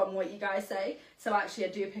from what you guys say. So, actually, I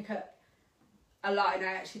do pick up a lot and I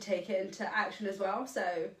actually take it into action as well. So,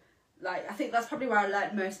 like, I think that's probably where I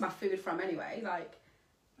learned most of my food from anyway. Like,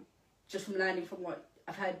 just from learning from what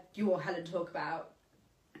I've heard you or Helen talk about.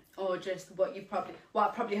 Or just what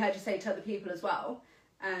I've probably heard you say to other people as well.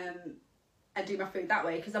 And do my food that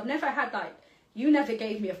way, because I've never had, like, you never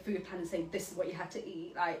gave me a food plan and say this is what you had to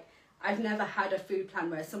eat. Like, I've never had a food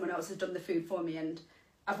plan where someone else has done the food for me, and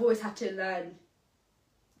I've always had to learn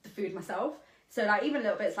the food myself. So, like, even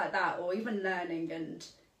little bits like that, or even learning and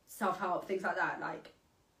self-help, things like that, like,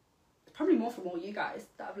 it's probably more from all you guys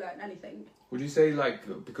that I've learned anything. Would you say, like,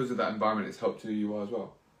 because of that environment, it's helped who you are as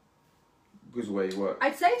well? Because of where you work?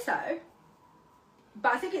 I'd say so.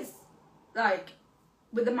 But I think it's, like,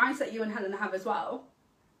 with the mindset you and Helen have as well,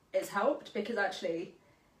 it's helped because actually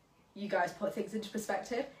you guys put things into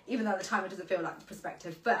perspective, even though at the time it doesn't feel like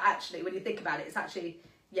perspective. But actually, when you think about it, it's actually,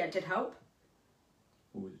 yeah, it did help.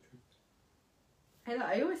 Always the truth. Hey, look,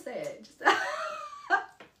 I always say it. Just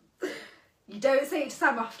you don't say it to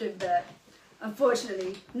Sam often, but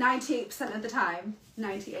unfortunately, 98% of the time,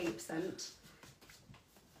 98%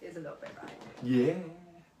 is a little bit right. Yeah.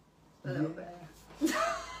 A little bit.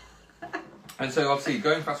 And so obviously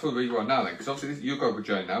going fast forward where you are now then, because obviously you're going with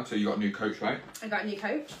journey now, so you got a new coach, right? I got a new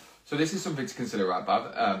coach. So this is something to consider, right,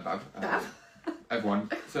 Bav?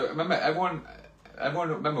 Everyone. So remember, everyone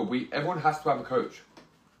has to have a coach,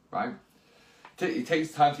 right? It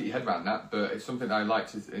takes time to get your head around that, but it's something I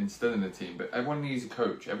like to instill in the team. But everyone needs a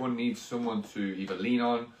coach. Everyone needs someone to either lean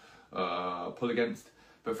on, pull against.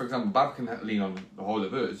 But for example, Bav can lean on the whole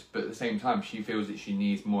of us, but at the same time, she feels that she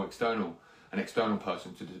needs more an external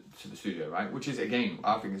person to the studio, right? Which is, again,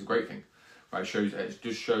 I think is a great thing, right? It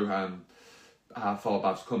does show how far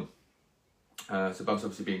Bav's come. So Bav's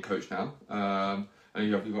obviously being coached now. And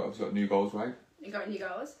you've obviously got new goals, right? You got new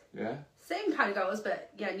goals? Yeah. Same kind of goals, but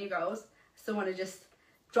yeah, new goals. Still want to just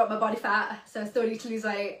drop my body fat, so I still need to lose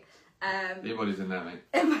weight. Your body's in there, mate.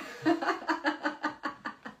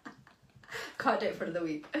 Can't do it for another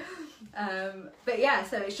week. But yeah,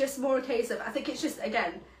 so it's just more a case of, I think it's just,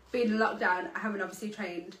 again, being in lockdown, I haven't obviously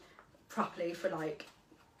trained properly for like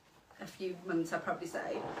a few months, I'd probably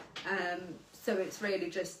say. So it's really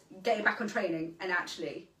just getting back on training, and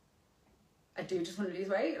actually, I do just want to lose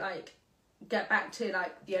weight, like get back to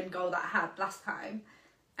like the end goal that I had last time,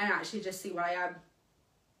 and actually just see where I am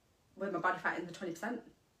with my body fat in the 20%.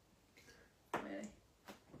 Really,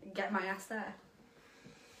 get my ass there.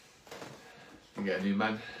 And get a new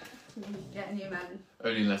man. Get a new man.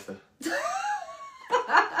 Only in Leicester.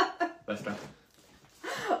 Leicester.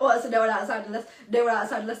 What, so no one outside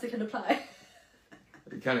of Leicester can apply?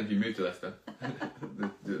 You can if you move to Leicester.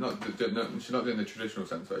 She's not doing the traditional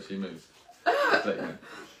sense where she moves. Just let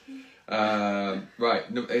you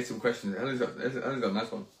Right, no, here's some questions. Helen's got a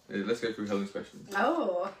nice one. Let's go through Helen's questions.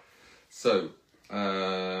 Oh. So,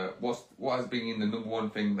 what has been the number one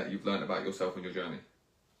thing that you've learned about yourself in your journey?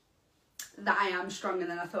 That I am stronger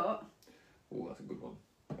than I thought. Oh, that's a good one.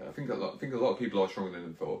 I think a lot of people are stronger than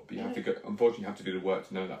they thought, but you have to go. Unfortunately, you have to do the work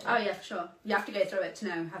to know that. Right? Oh yeah, for sure. You have to go through it to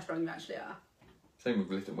know how strong you actually are. Same with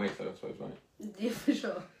lifting weights, though, I suppose, right? Yeah, for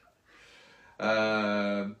sure.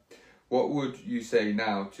 What would you say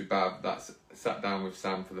now to Bav that's sat down with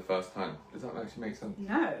Sam for the first time? Does that actually make sense?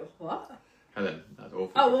 No, what? Helen, that's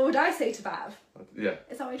awful. Oh, what would I say to Bav? Yeah.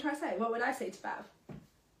 Is that what you're trying to say? What would I say to Bav?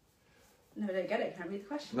 No, I don't get it. Can I read the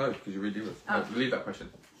question? No, because you're ridiculous. Oh. No, leave that question.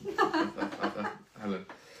 Helen,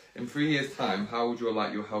 in 3 years' time, how would you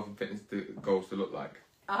like your health and fitness goals to look like?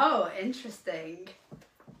 Oh, interesting.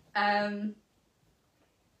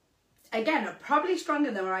 Again, probably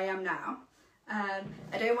stronger than where I am now. I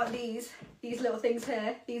don't want these little things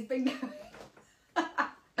here, these bingo.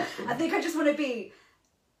 I think I just want to be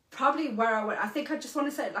probably where I want. I think I just want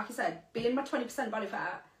to say, like I said, be in my 20% body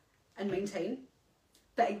fat and maintain.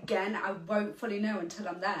 But again, I won't fully know until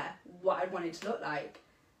I'm there what I'd want it to look like.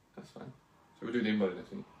 That's fine. So we'll do the in-body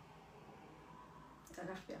next week. I'd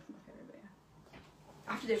have to be after my favourite, but yeah.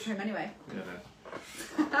 I have to do it for him anyway.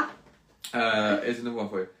 Yeah, no. Here's another one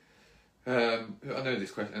for you. I know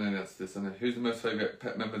this question, and then that's this. I know. Who's the most favourite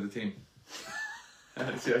pet member of the team?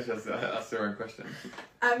 That's their own question.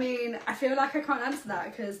 I mean, I feel like I can't answer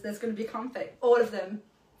that because there's going to be conflict. All of them.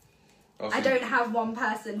 Also, I don't have one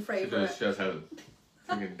person favourite. She has Helen.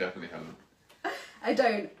 I think definitely Helen. I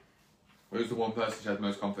don't. Who's the one person she has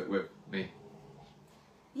most conflict with? Me.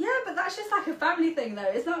 Yeah, but that's just like a family thing, though.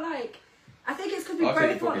 It's not like. I think it's because we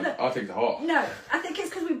both want the. I'll take the heart. No, I think it's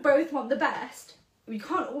because we both want the best. We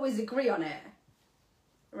can't always agree on it,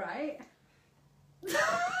 right?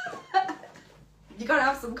 You gotta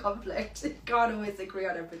have some conflict. You can't always agree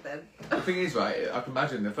on everything. The thing is, right, I can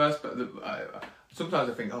imagine the first. Sometimes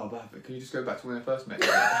I think, oh, Bav, can you just go back to when I first met you?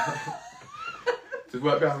 Just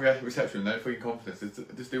work behind the reception, no freaking confidence.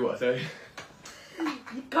 Just do what I say.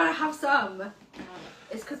 You gotta have some.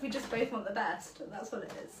 It's because we just both want the best. That's what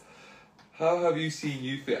it is. How have you seen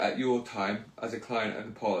you fit at your time as a client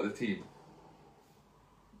and a part of the team?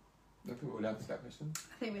 I think we already answered that question.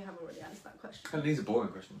 I think we have already answered that question. And these are boring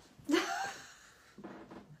questions.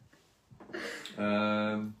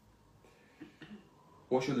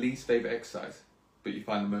 What's your least favourite exercise, but you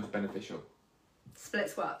find the most beneficial? Split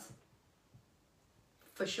squats.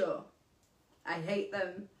 For sure. I hate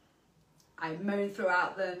them. I moan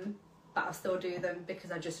throughout them, but I'll still do them because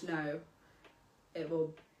I just know it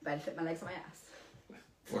will benefit my legs and my ass.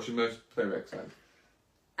 What's your most favourite exercise?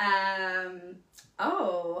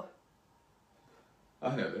 Oh.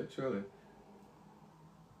 I know that, surely.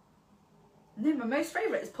 No, my most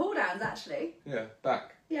favourite is pull downs, actually. Yeah,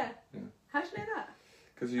 back. Yeah. Yeah. How do you know that?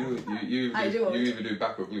 Because you either do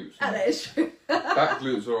back or glutes. Oh, that is true. Back,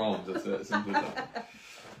 glutes, or arms. That's it. Simple as that.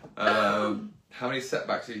 How many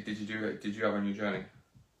setbacks did you have on your journey?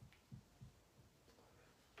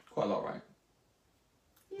 Quite a lot, right?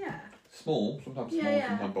 Yeah. Small, sometimes small,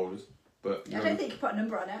 sometimes boulders. But I don't think you put a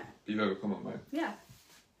number on it. You've overcome them, right? Yeah.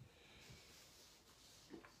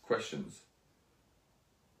 Questions.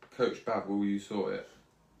 Coach Bav, will you sort it?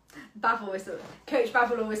 Bav always sort it. Coach Bav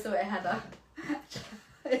will always sort it, Heather.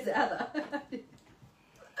 Is it Heather?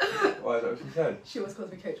 Why is that what she said? She always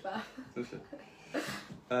calls me Coach Bav. Does she?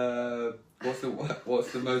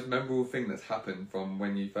 What's the most memorable thing that's happened from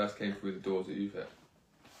when you first came through the doors at UFIT?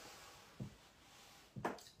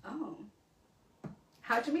 Oh.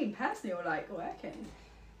 How do you mean, personally or like working?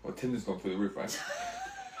 Well, Tinder's gone through the roof, right?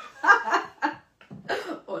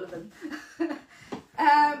 All of them.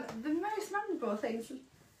 The most memorable things,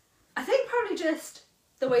 I think probably just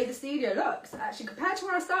the way the studio looks, actually, compared to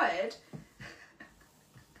when I started.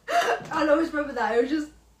 I'll always remember that. It was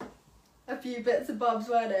just a few bits and bobs,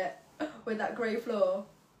 weren't it? With that grey floor.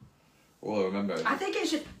 All I remember. I think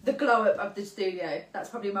it's just the glow up of the studio. That's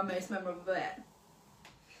probably my most memorable bit.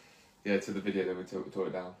 Yeah, to the video that we tore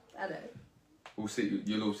it down. I know. We'll see.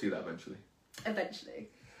 You'll all see that eventually. Eventually.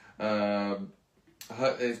 I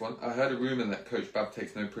heard a rumour that Coach Bav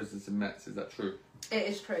takes no prisoners in Mets. Is that true? It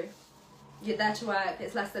is true. You're there to work.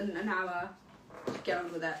 It's less than an hour. Get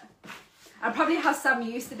on with it. I'm probably how Sam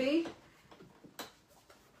used to be.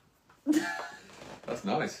 That's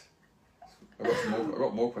nice. I've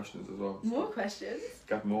got more questions as well. More questions?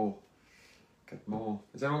 Get more.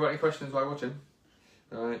 Has anyone got any questions while watching?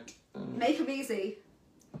 Alright. Make them easy.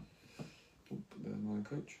 There's my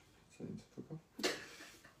coach. Saying to fuck off.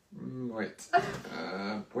 Wait.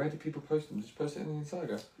 Where do people post them? Just post it in the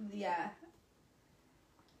Insider? Yeah.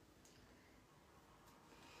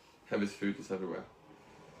 Heaviest food that's everywhere.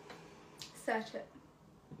 Search it.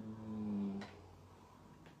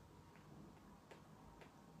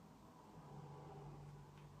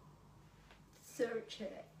 Search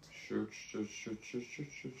it. Search.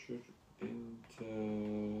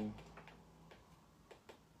 Into...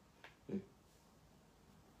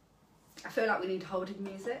 I feel like we need holding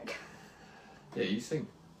music. Yeah, you sing.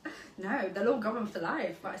 No, they're all going for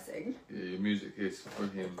live, but I sing. Yeah, your music is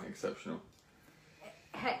fucking exceptional.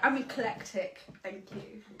 Hey, I'm eclectic, thank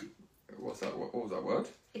you. What's that? What was that word?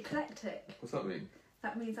 Eclectic. What's that mean?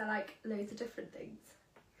 That means I like loads of different things.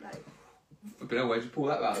 Like But no, where'd you pull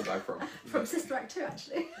that out of the bag from? from Sister Act 2,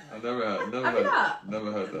 actually. I've never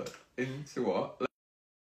heard that. Into what?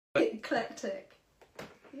 Eclectic.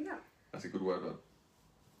 Yeah. That's a good word, man.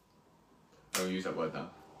 I don't use that word now.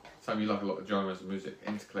 Sam, you like a lot of genres of music.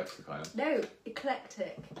 Intercollective kind of. No,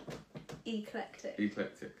 eclectic. Eclectic.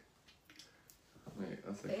 Eclectic. Mate,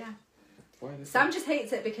 that's it. Yeah. Why this? Sam just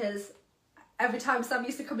hates it because every time Sam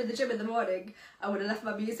used to come in the gym in the morning, I would have left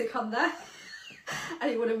my music on there.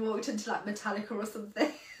 And he would have walked into like Metallica or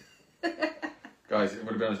something. Guys, I'm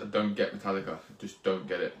going to be honest, I don't get Metallica. Just don't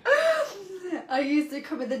get it. I used to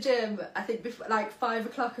come in the gym, I think before, like 5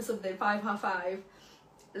 o'clock or something, 5, half 5,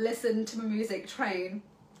 listen to my music, train,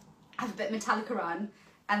 have a bit of Metallica on,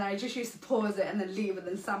 and then I just used to pause it and then leave, and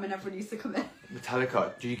then Sam and everyone used to come in.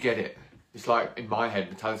 Metallica, do you get it? It's like, in my head,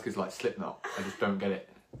 Metallica's like Slipknot. I just don't get it.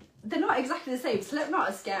 They're not exactly the same. Slipknot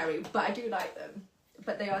are scary, but I do like them.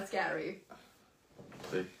 But they are scary.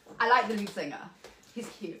 See? I like the lead singer. He's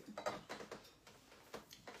cute.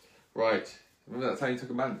 Right. Remember that time you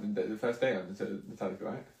took a man the first day on Metallica,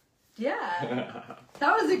 right? Yeah.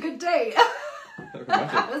 That was a good date.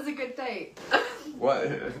 That was a good date. What?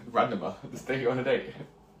 Randomer. Just take you on a date.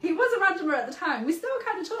 He was a randomer at the time. We still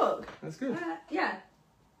kind of talk. That's good. Yeah.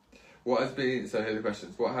 What has been, so here are the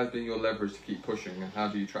questions. What has been your leverage to keep pushing, and how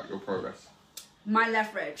do you track your progress? My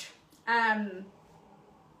leverage.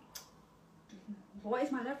 What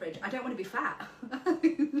is my leverage? I don't want to be fat.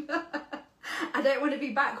 I don't want to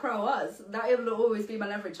be back where I was. That will always be my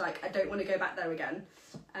leverage. Like, I don't want to go back there again.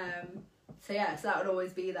 So yeah, so that would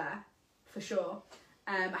always be there, for sure.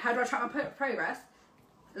 How do I track my progress?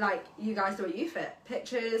 Like you guys do at YouFit.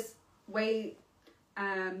 Pictures, weight,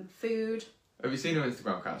 food. Have you seen her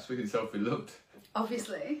Instagram account? Speaking of selfie, looked.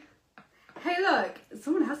 Obviously. Hey look,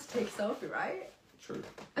 someone has to take a selfie, right? True,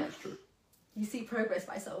 that's true. You see progress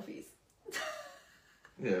by selfies.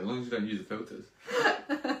 Yeah, as long as you don't use the filters.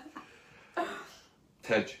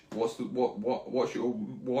 Tej, what's your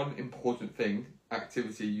one important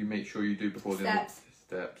activity you make sure you do before the end?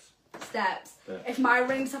 Steps. If my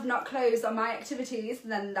rings have not closed on my activities,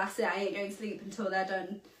 then that's it. I ain't going to sleep until they're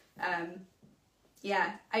done.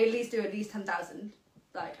 Yeah, I at least do 10,000.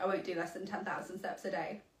 Like, I won't do less than 10,000 steps a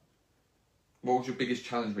day. What was your biggest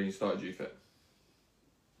challenge when you started YouFit?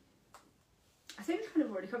 I think we kind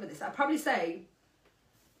of already covered this. I'd probably say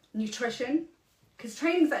nutrition, because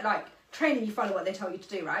training, you follow what they tell you to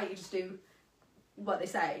do, right? You just do what they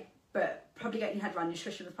say. But probably getting your head around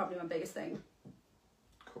nutrition was probably my biggest thing.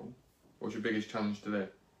 Cool. What's your biggest challenge today?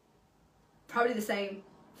 Probably the same.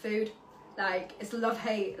 Food. Like, it's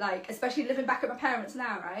love-hate. Like, especially living back at my parents'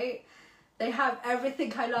 now, right? They have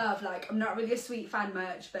everything I love. Like, I'm not really a sweet fan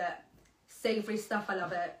much, but savoury stuff, I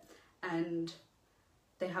love it. And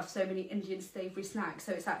they have so many Indian savoury snacks,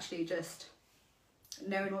 so it's actually just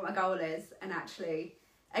knowing what my goal is, and actually,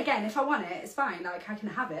 again, if I want it, it's fine. Like, I can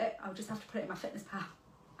have it. I'll just have to put it in my MyFitnessPal.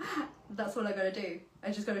 That's all I gotta do.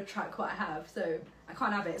 I just gotta track what I have. So I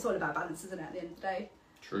can't have it. It's all about balance, isn't it, at the end of the day?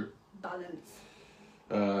 True. Balance.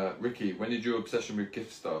 Ricky, when did your obsession with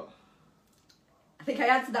gifts start? I think I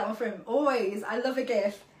answered that one for him. Always. I love a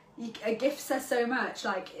gift. A gift says so much.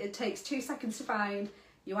 Like, it takes 2 seconds to find.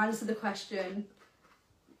 You answer the question.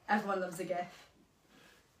 Everyone loves a gift.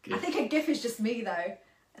 I think a gift is just me, though.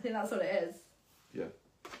 I think that's what it is. Yeah.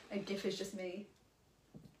 A gift is just me.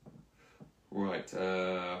 Right.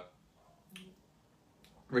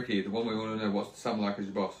 Ricky, the one we want to know, what's Sam like as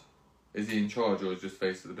your boss? Is he in charge or is just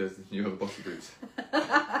face of the business and you're the bossy boots?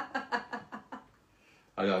 I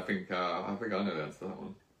think I know the answer to that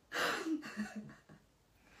one.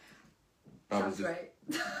 Sounds great.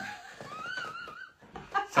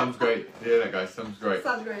 Sam's great. Yeah, that guy. Sam's great.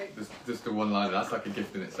 Sounds great. Just the one liner. That's like a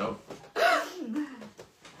gift in itself.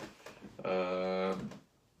 I'm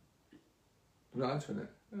not answering it.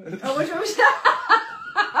 Oh, which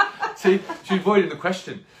See, she's avoiding the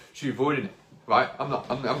question. She's avoiding it. Right?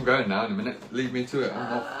 I'm going now in a minute. Leave me to it.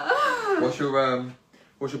 I'm off. What's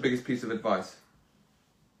your biggest piece of advice?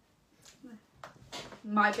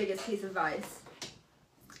 My biggest piece of advice.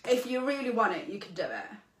 If you really want it, you can do it.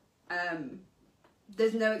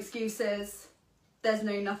 There's no excuses. There's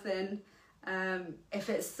no nothing. If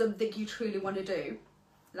it's something you truly want to do,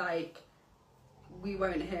 like, we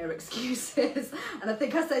won't hear excuses. And I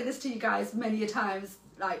think I say this to you guys many a times,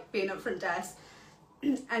 like being up front desk,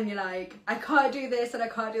 and you're like, I can't do this and I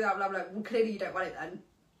can't do that, blah, blah. Well, clearly you don't want it then.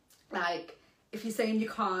 Like, if you're saying you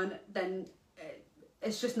can't, then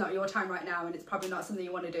it's just not your time right now, and it's probably not something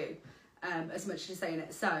you want to do, as much as you're saying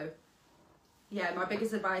it. So, yeah, my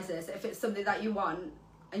biggest advice is, if it's something that you want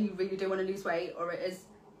and you really do want to lose weight, or it is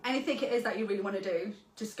anything it is that you really want to do,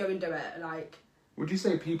 just go and do it. Like, would you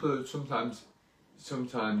say people sometimes,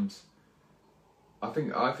 I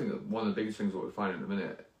think one of the biggest things that we're finding at the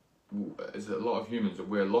minute is that a lot of humans,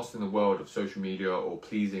 we're lost in the world of social media or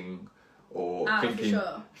pleasing, or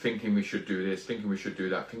thinking we should do this, thinking we should do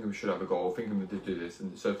that, thinking we should have a goal, thinking we should do this,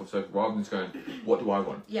 and so forth, rather than just going, what do I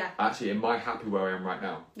want? Yeah. Actually, am I happy where I am right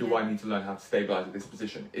now? Do I need to learn how to stabilise at this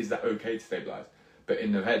position? Is that okay to stabilise? But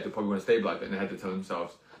in their head, they probably want to stabilise, but in their head, they tell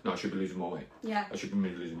themselves, no, I should be losing more weight. Yeah. I should be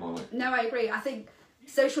losing more weight. No, I agree. I think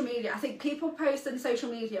social media, I think people post on social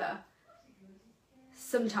media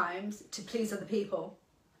sometimes to please other people.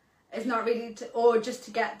 It's not really or just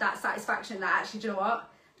to get that satisfaction that actually, do you know what?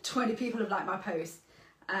 20 people have liked my post.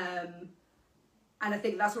 And I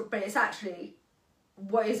think that's what, but it's actually,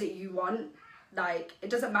 what is it you want? Like, it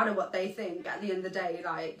doesn't matter what they think at the end of the day.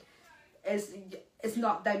 Like, it's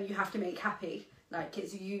not them you have to make happy. Like,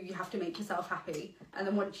 it's you have to make yourself happy. And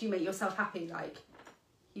then once you make yourself happy, like,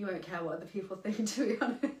 you won't care what other people think, to be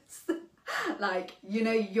honest. Like, you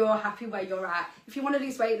know, you're happy where you're at. If you want to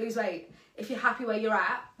lose weight, lose weight. If you're happy where you're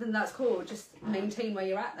at, then that's cool. Just maintain where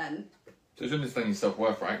you're at then. So it's understanding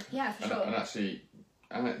self-worth, right? Yeah, for sure. And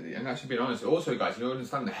actually being honest. Also, guys, you don't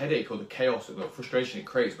understand the headache or the chaos or the frustration it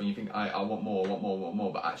creates when you think, I want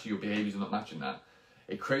more, but actually your behaviours are not matching that.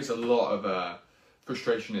 It creates a lot of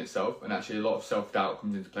frustration in itself, and actually a lot of self-doubt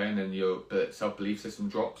comes into play, and then your self-belief system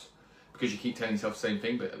drops because you keep telling yourself the same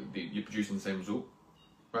thing, but you're producing the same result,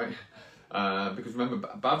 right? Because remember,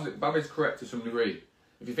 Bav is correct to some degree.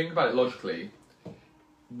 If you think about it logically,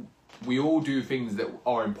 we all do things that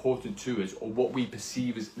are important to us, or what we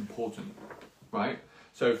perceive as important, right?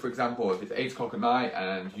 So, for example, if it's 8 o'clock at night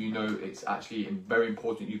and you know it's actually very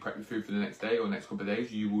important you prep your food for the next day or next couple of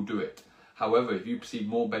days, you will do it. However, if you perceive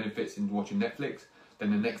more benefits in watching Netflix,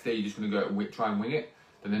 then the next day you're just going to go and try and wing it.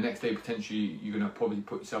 Then the next day, potentially, you're going to probably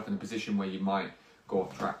put yourself in a position where you might go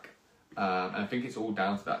off track. And I think it's all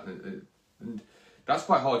down to that. And that's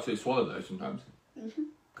quite hard to swallow, though, sometimes.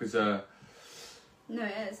 Because no,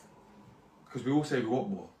 it is. Because we all say we want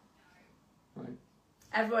more, right?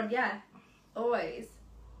 Everyone, yeah, always.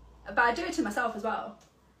 But I do it to myself as well.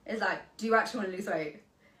 It's like, do you actually want to lose weight?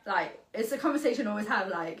 Like, it's a conversation I always have.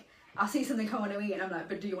 Like, I'll see something I want to eat, and I'm like,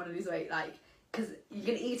 but do you want to lose weight? Like, because you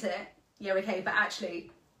can eat it, yeah, okay, but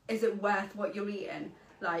actually, is it worth what you're eating?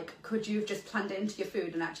 Like, could you have just planned it into your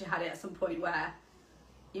food and actually had it at some point where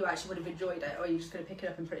you actually would have enjoyed it, or are you just going to pick it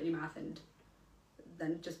up and put it in your mouth and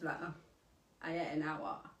then just be like, oh, I ate it, now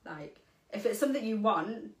what? Like, if it's something you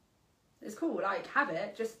want, it's cool, like, have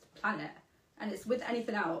it, just plan it. And it's with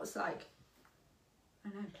anything else, like, I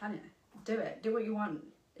don't know, plan it, do what you want.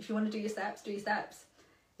 If you want to do your steps, do your steps.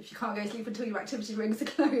 If you can't go to sleep until your activity rings are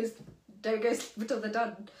closed, don't go sleep until they're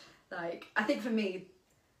done. Like, I think for me,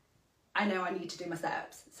 I know I need to do my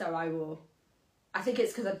steps, so I will. I think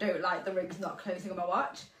it's because I don't like the rings not closing on my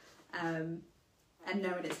watch, and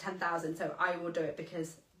knowing it's 10,000, so I will do it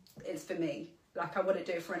because it's for me. Like, I wouldn't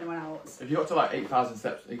do it for anyone else. If you got to like 8,000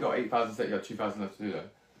 steps, you got 8,000 steps, you have 2,000 left to do though.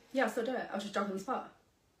 Yeah, I'll still do it. I'll just jog on the spot.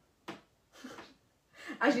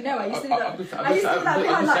 As you know, I used to do that.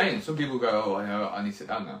 I'm just saying, some people go, oh, I know, I need to sit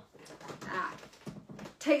down now.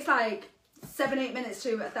 Takes like 7-8 minutes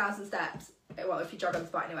to do 1,000 steps. Well, if you jog on the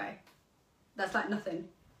spot anyway. That's like nothing.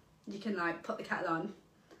 You can like put the kettle on,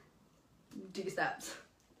 do your steps.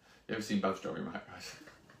 You ever seen Babs jogging, right, guys?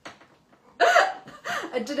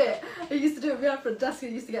 I did it. I used to do it behind front desk, and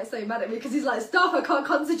he used to get so mad at me because he's like, stop, I can't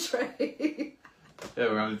concentrate. Yeah,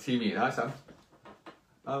 we're having a team meeting. Hi, Sam.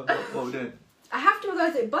 Oh, what are we doing? I have to,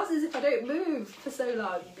 otherwise it buzzes if I don't move for so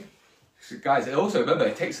long. So, guys, also remember,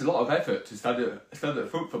 it takes a lot of effort to stand at the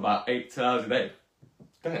front for about 8 hours a day.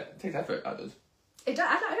 Doesn't it? It takes effort, that does. I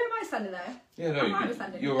don't mind standing there. Yeah, no,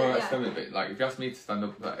 you're alright standing a bit. Like, if you asked me to stand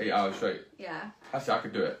up for like 8 hours straight, yeah. Actually, I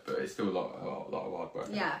could do it, but it's still a lot of hard work.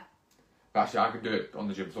 Yeah. But actually, I could do it on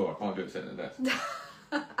the gym floor. I can't do it sitting at the desk.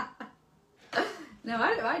 No, I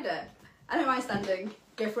don't mind it. I don't mind standing.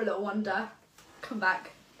 Go for a little wander, come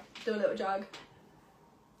back, do a little jog.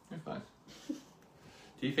 That's nice.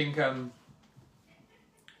 Do you think,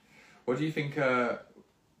 what do you think,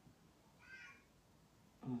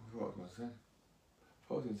 what was saying.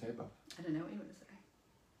 What was I going to say, Bav? I don't know what you want to say.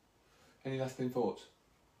 Any lasting thoughts?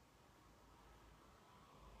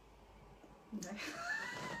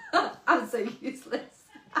 No. I'm so useless.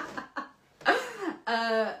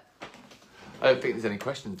 I don't think there's any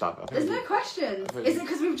questions, Bav. There's no questions. Is it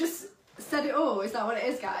because we've just said it all? Is that what it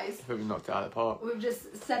is, guys? I think we knocked it out of the park. We've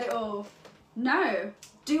just said it all. No.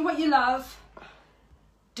 Do what you love.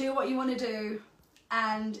 Do what you want to do.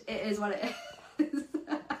 And it is what it is.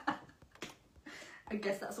 I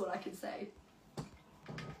guess that's all I can say.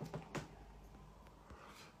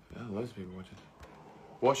 Yeah, loads of people watching.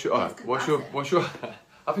 What's your I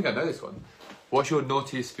think I know this one. What's your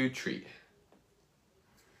naughtiest food treat?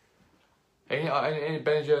 Any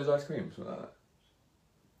Ben & Jerry's ice cream, something like that?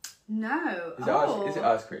 No. Is it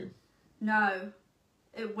ice cream? No.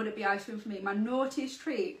 It wouldn't be ice cream for me. My naughtiest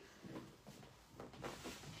treat.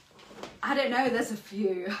 I don't know, there's a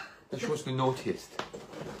few. What's the naughtiest?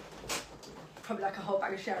 Probably like a whole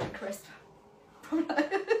bag of Sherry Crisp. What,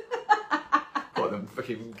 them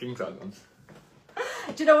fucking king size ones?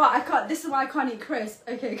 Do you know what? This is why I can't eat crisp,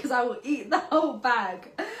 okay? Because I will eat the whole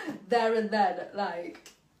bag there and then.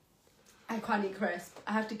 Like, I can't eat crisp.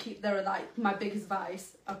 I have to keep there. Like, my biggest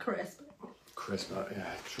vice are crisp. Crisp,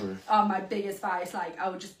 yeah, true. Oh, my biggest vice. Like, I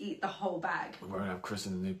would just eat the whole bag. We won't have crisp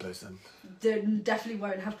in the new place then. Definitely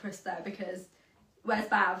won't have crisp there because where's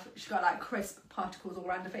Bav? She's got like crisp particles all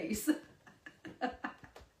around her face.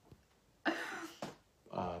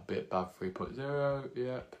 Bit Bav 3.0,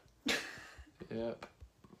 yep. Yep.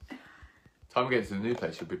 Time we get to the new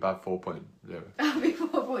place, you'll be Bav 4.0. I'll be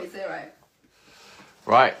 4.0.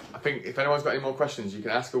 Right, I think if anyone's got any more questions, you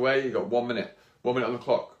can ask away. You've got 1 minute. 1 minute on the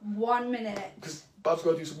clock. 1 minute. Because Bav's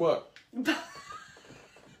got to do some work.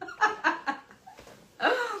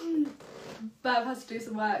 Bav has to do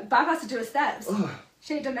some work. Bav has to do her steps.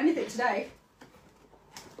 She ain't done anything today.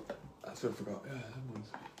 That's what I forgot. Yeah, that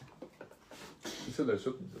one's. You said there's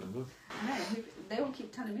something to them, I know, they all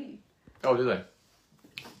keep telling me. Oh, do they?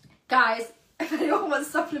 Guys, if anyone wants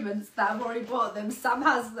supplements that I've already bought them, Sam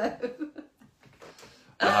has them.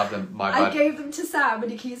 I have them. I gave them to Sam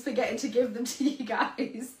and he keeps forgetting to give them to you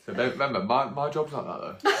guys. So remember, my job's not that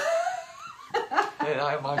though. Yeah,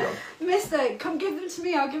 that ain't my job. Mister, come give them to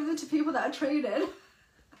me. I'll give them to people that are training.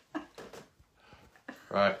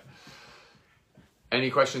 Right. Any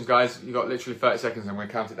questions, guys? You got literally 30 seconds and we're going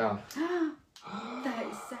to count it down.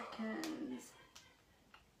 30 seconds.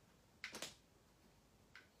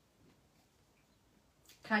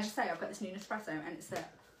 Can I just say I've got this new Nespresso and it's a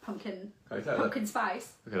pumpkin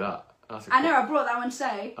spice. Look at that. I know, I brought that one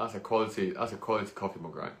today. That's a quality coffee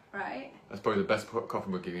mug, right? Right. That's probably the best coffee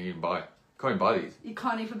mug you can even buy. You can't even buy these. You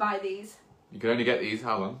can't even buy these. You can only get these,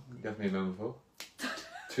 how long? You definitely remember for?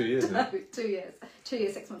 2 years, isn't it? 2 years. 2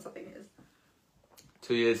 years, 6 months I think it is.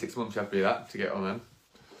 2 years, 6 months you have to be that to get on them.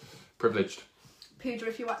 Privileged. Pooja,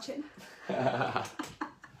 if you're watching. I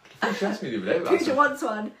think she asked me the other day about Pooja wants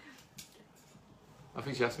one. I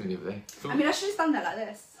think she asked me the other day. I mean, I should just stand there like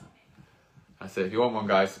this. That's it. If you want one,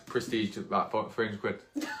 guys, Prestige, about 300 quid.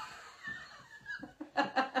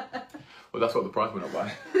 Well, that's what the price went up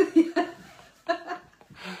by.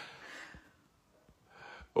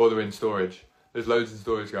 Or they're in storage. There's loads in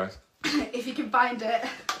storage, guys. If you can find it.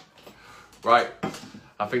 Right.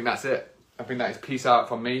 I think that's it. I think that is peace out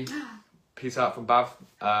from me. Peace out from Bav.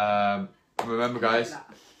 Remember, guys,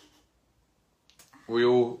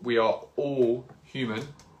 we are all human.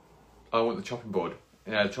 I want the chopping board.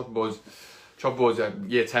 Yeah, chopping board's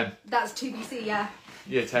year 10. That's 2BC, yeah.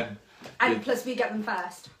 Year 10. And plus we get them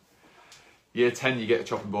first. Year 10, you get the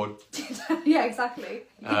chopping board. Yeah, exactly.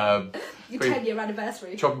 Your 10-year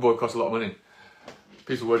anniversary. Chopping board costs a lot of money.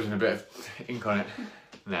 Piece of wood and a bit of ink on it.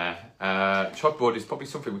 Nah. Chopping board is probably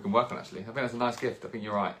something we can work on, actually. I think that's a nice gift. I think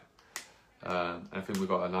you're right. And I think we've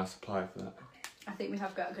got a nice supply for that. I think we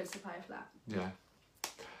have got a good supply for that. Yeah.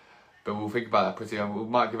 But we'll think about that pretty. We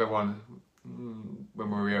might give everyone, when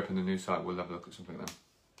we reopen the new site, we'll have a look at something then.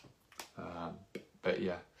 But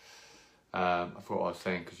yeah. I thought I was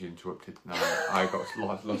saying because you interrupted. No, I got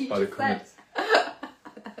lost by the comments. I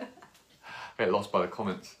get lost by the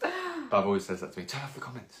comments. Bav always says that to me. Turn off the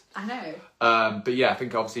comments. I know. But yeah, I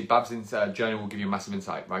think obviously Bab's journey will give you a massive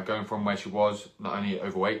insight, right? Going from where she was, not only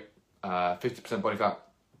overweight, 50% body fat,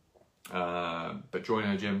 but joining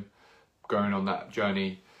a gym, going on that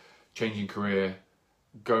journey, changing career,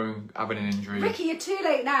 having an injury. Ricky, you're too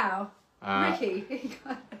late now. Ricky.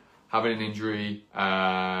 Having an injury,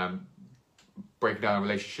 breaking down a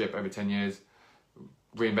relationship over 10 years,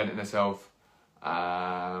 reinventing herself,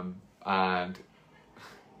 and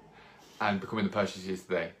becoming the person she is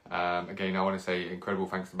today. Again, I want to say incredible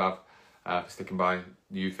thanks to Bav for sticking by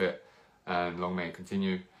the UFit, and long may it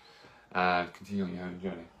continue. And continue on your own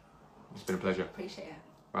journey. It's been a pleasure. Appreciate it.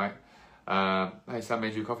 Right? Hey, Sam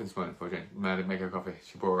made you a coffee this morning for Jane. No, I didn't make her coffee.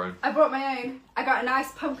 She brought her own. I brought my own. I got a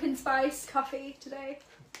nice pumpkin spice coffee today.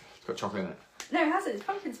 It's got chocolate in it. No, it hasn't. It's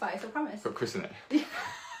pumpkin spice, I promise. It's got Chris in it.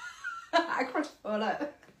 I crushed it all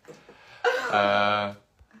up.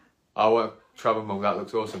 Our travel mug, that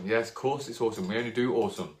looks awesome. Yes, of course it's awesome. We only do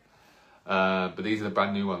awesome. But these are the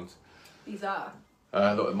brand new ones. These are.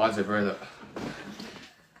 Look, mine's over here. Look.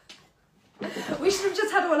 We should have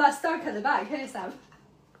just had all our stock at the back. Here, Sam.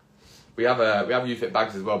 We have UFit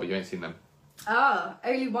bags as well, but you ain't seen them. Oh,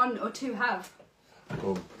 only 1 or 2 have.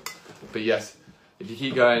 Cool. But yes, if you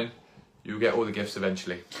keep going, you'll get all the gifts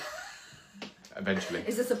eventually. Eventually.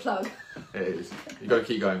 Is this a plug? It is. You got to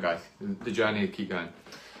keep going, guys. The journey, keep going.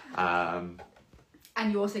 And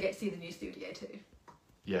you also get to see the new studio too.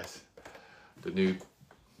 Yes. The new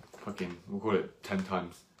fucking, we'll call it 10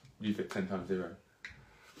 times. UFit 10 times 0.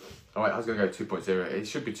 Oh wait, I was going to go 2.0. It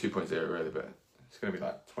should be 2.0 really, but it's going to be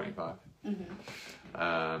like 25.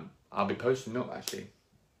 I'll be posting up actually.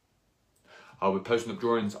 I'll be posting up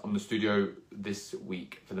drawings on the studio this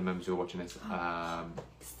week for the members who are watching this.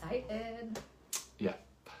 Excited. Yeah.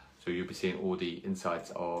 So you'll be seeing all the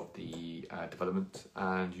insights of the development,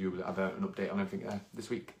 and you'll have an update on everything this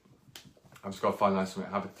week. I've just got to finalise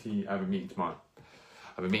something. I have a meeting tomorrow.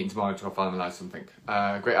 I have a meeting tomorrow to finalise something.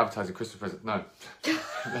 Great advertising, Christmas present. No.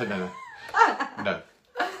 No.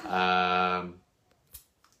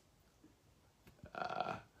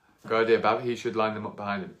 Good idea, Bab. He should line them up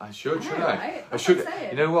behind him. I should I? Right? I should.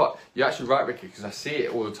 You know what? You're actually right, Ricky, because I see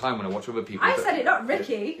it all the time when I watch other people. I said it, not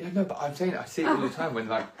Ricky. Yeah, no, but I'm saying I see it all the time when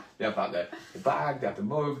like they have like the bag, they have the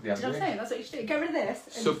mug, they have. Do you know what I'm saying? That's what you should do. Get rid of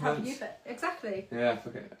this and just have a UFit. Exactly. Yeah,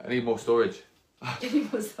 fuck it. I need more storage.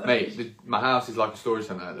 Mate, my house is like a storage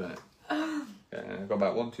centre, isn't it? Yeah, I've got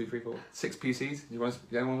about 1, 2, 3, 4, 6 PCs. You want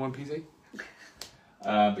anyone one PC?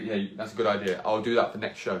 But yeah, that's a good idea. I'll do that for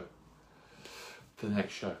next show. For the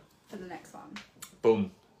next show. For the next one.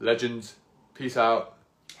 Boom. Legends. Peace out.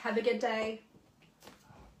 Have a good day.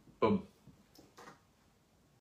 Boom.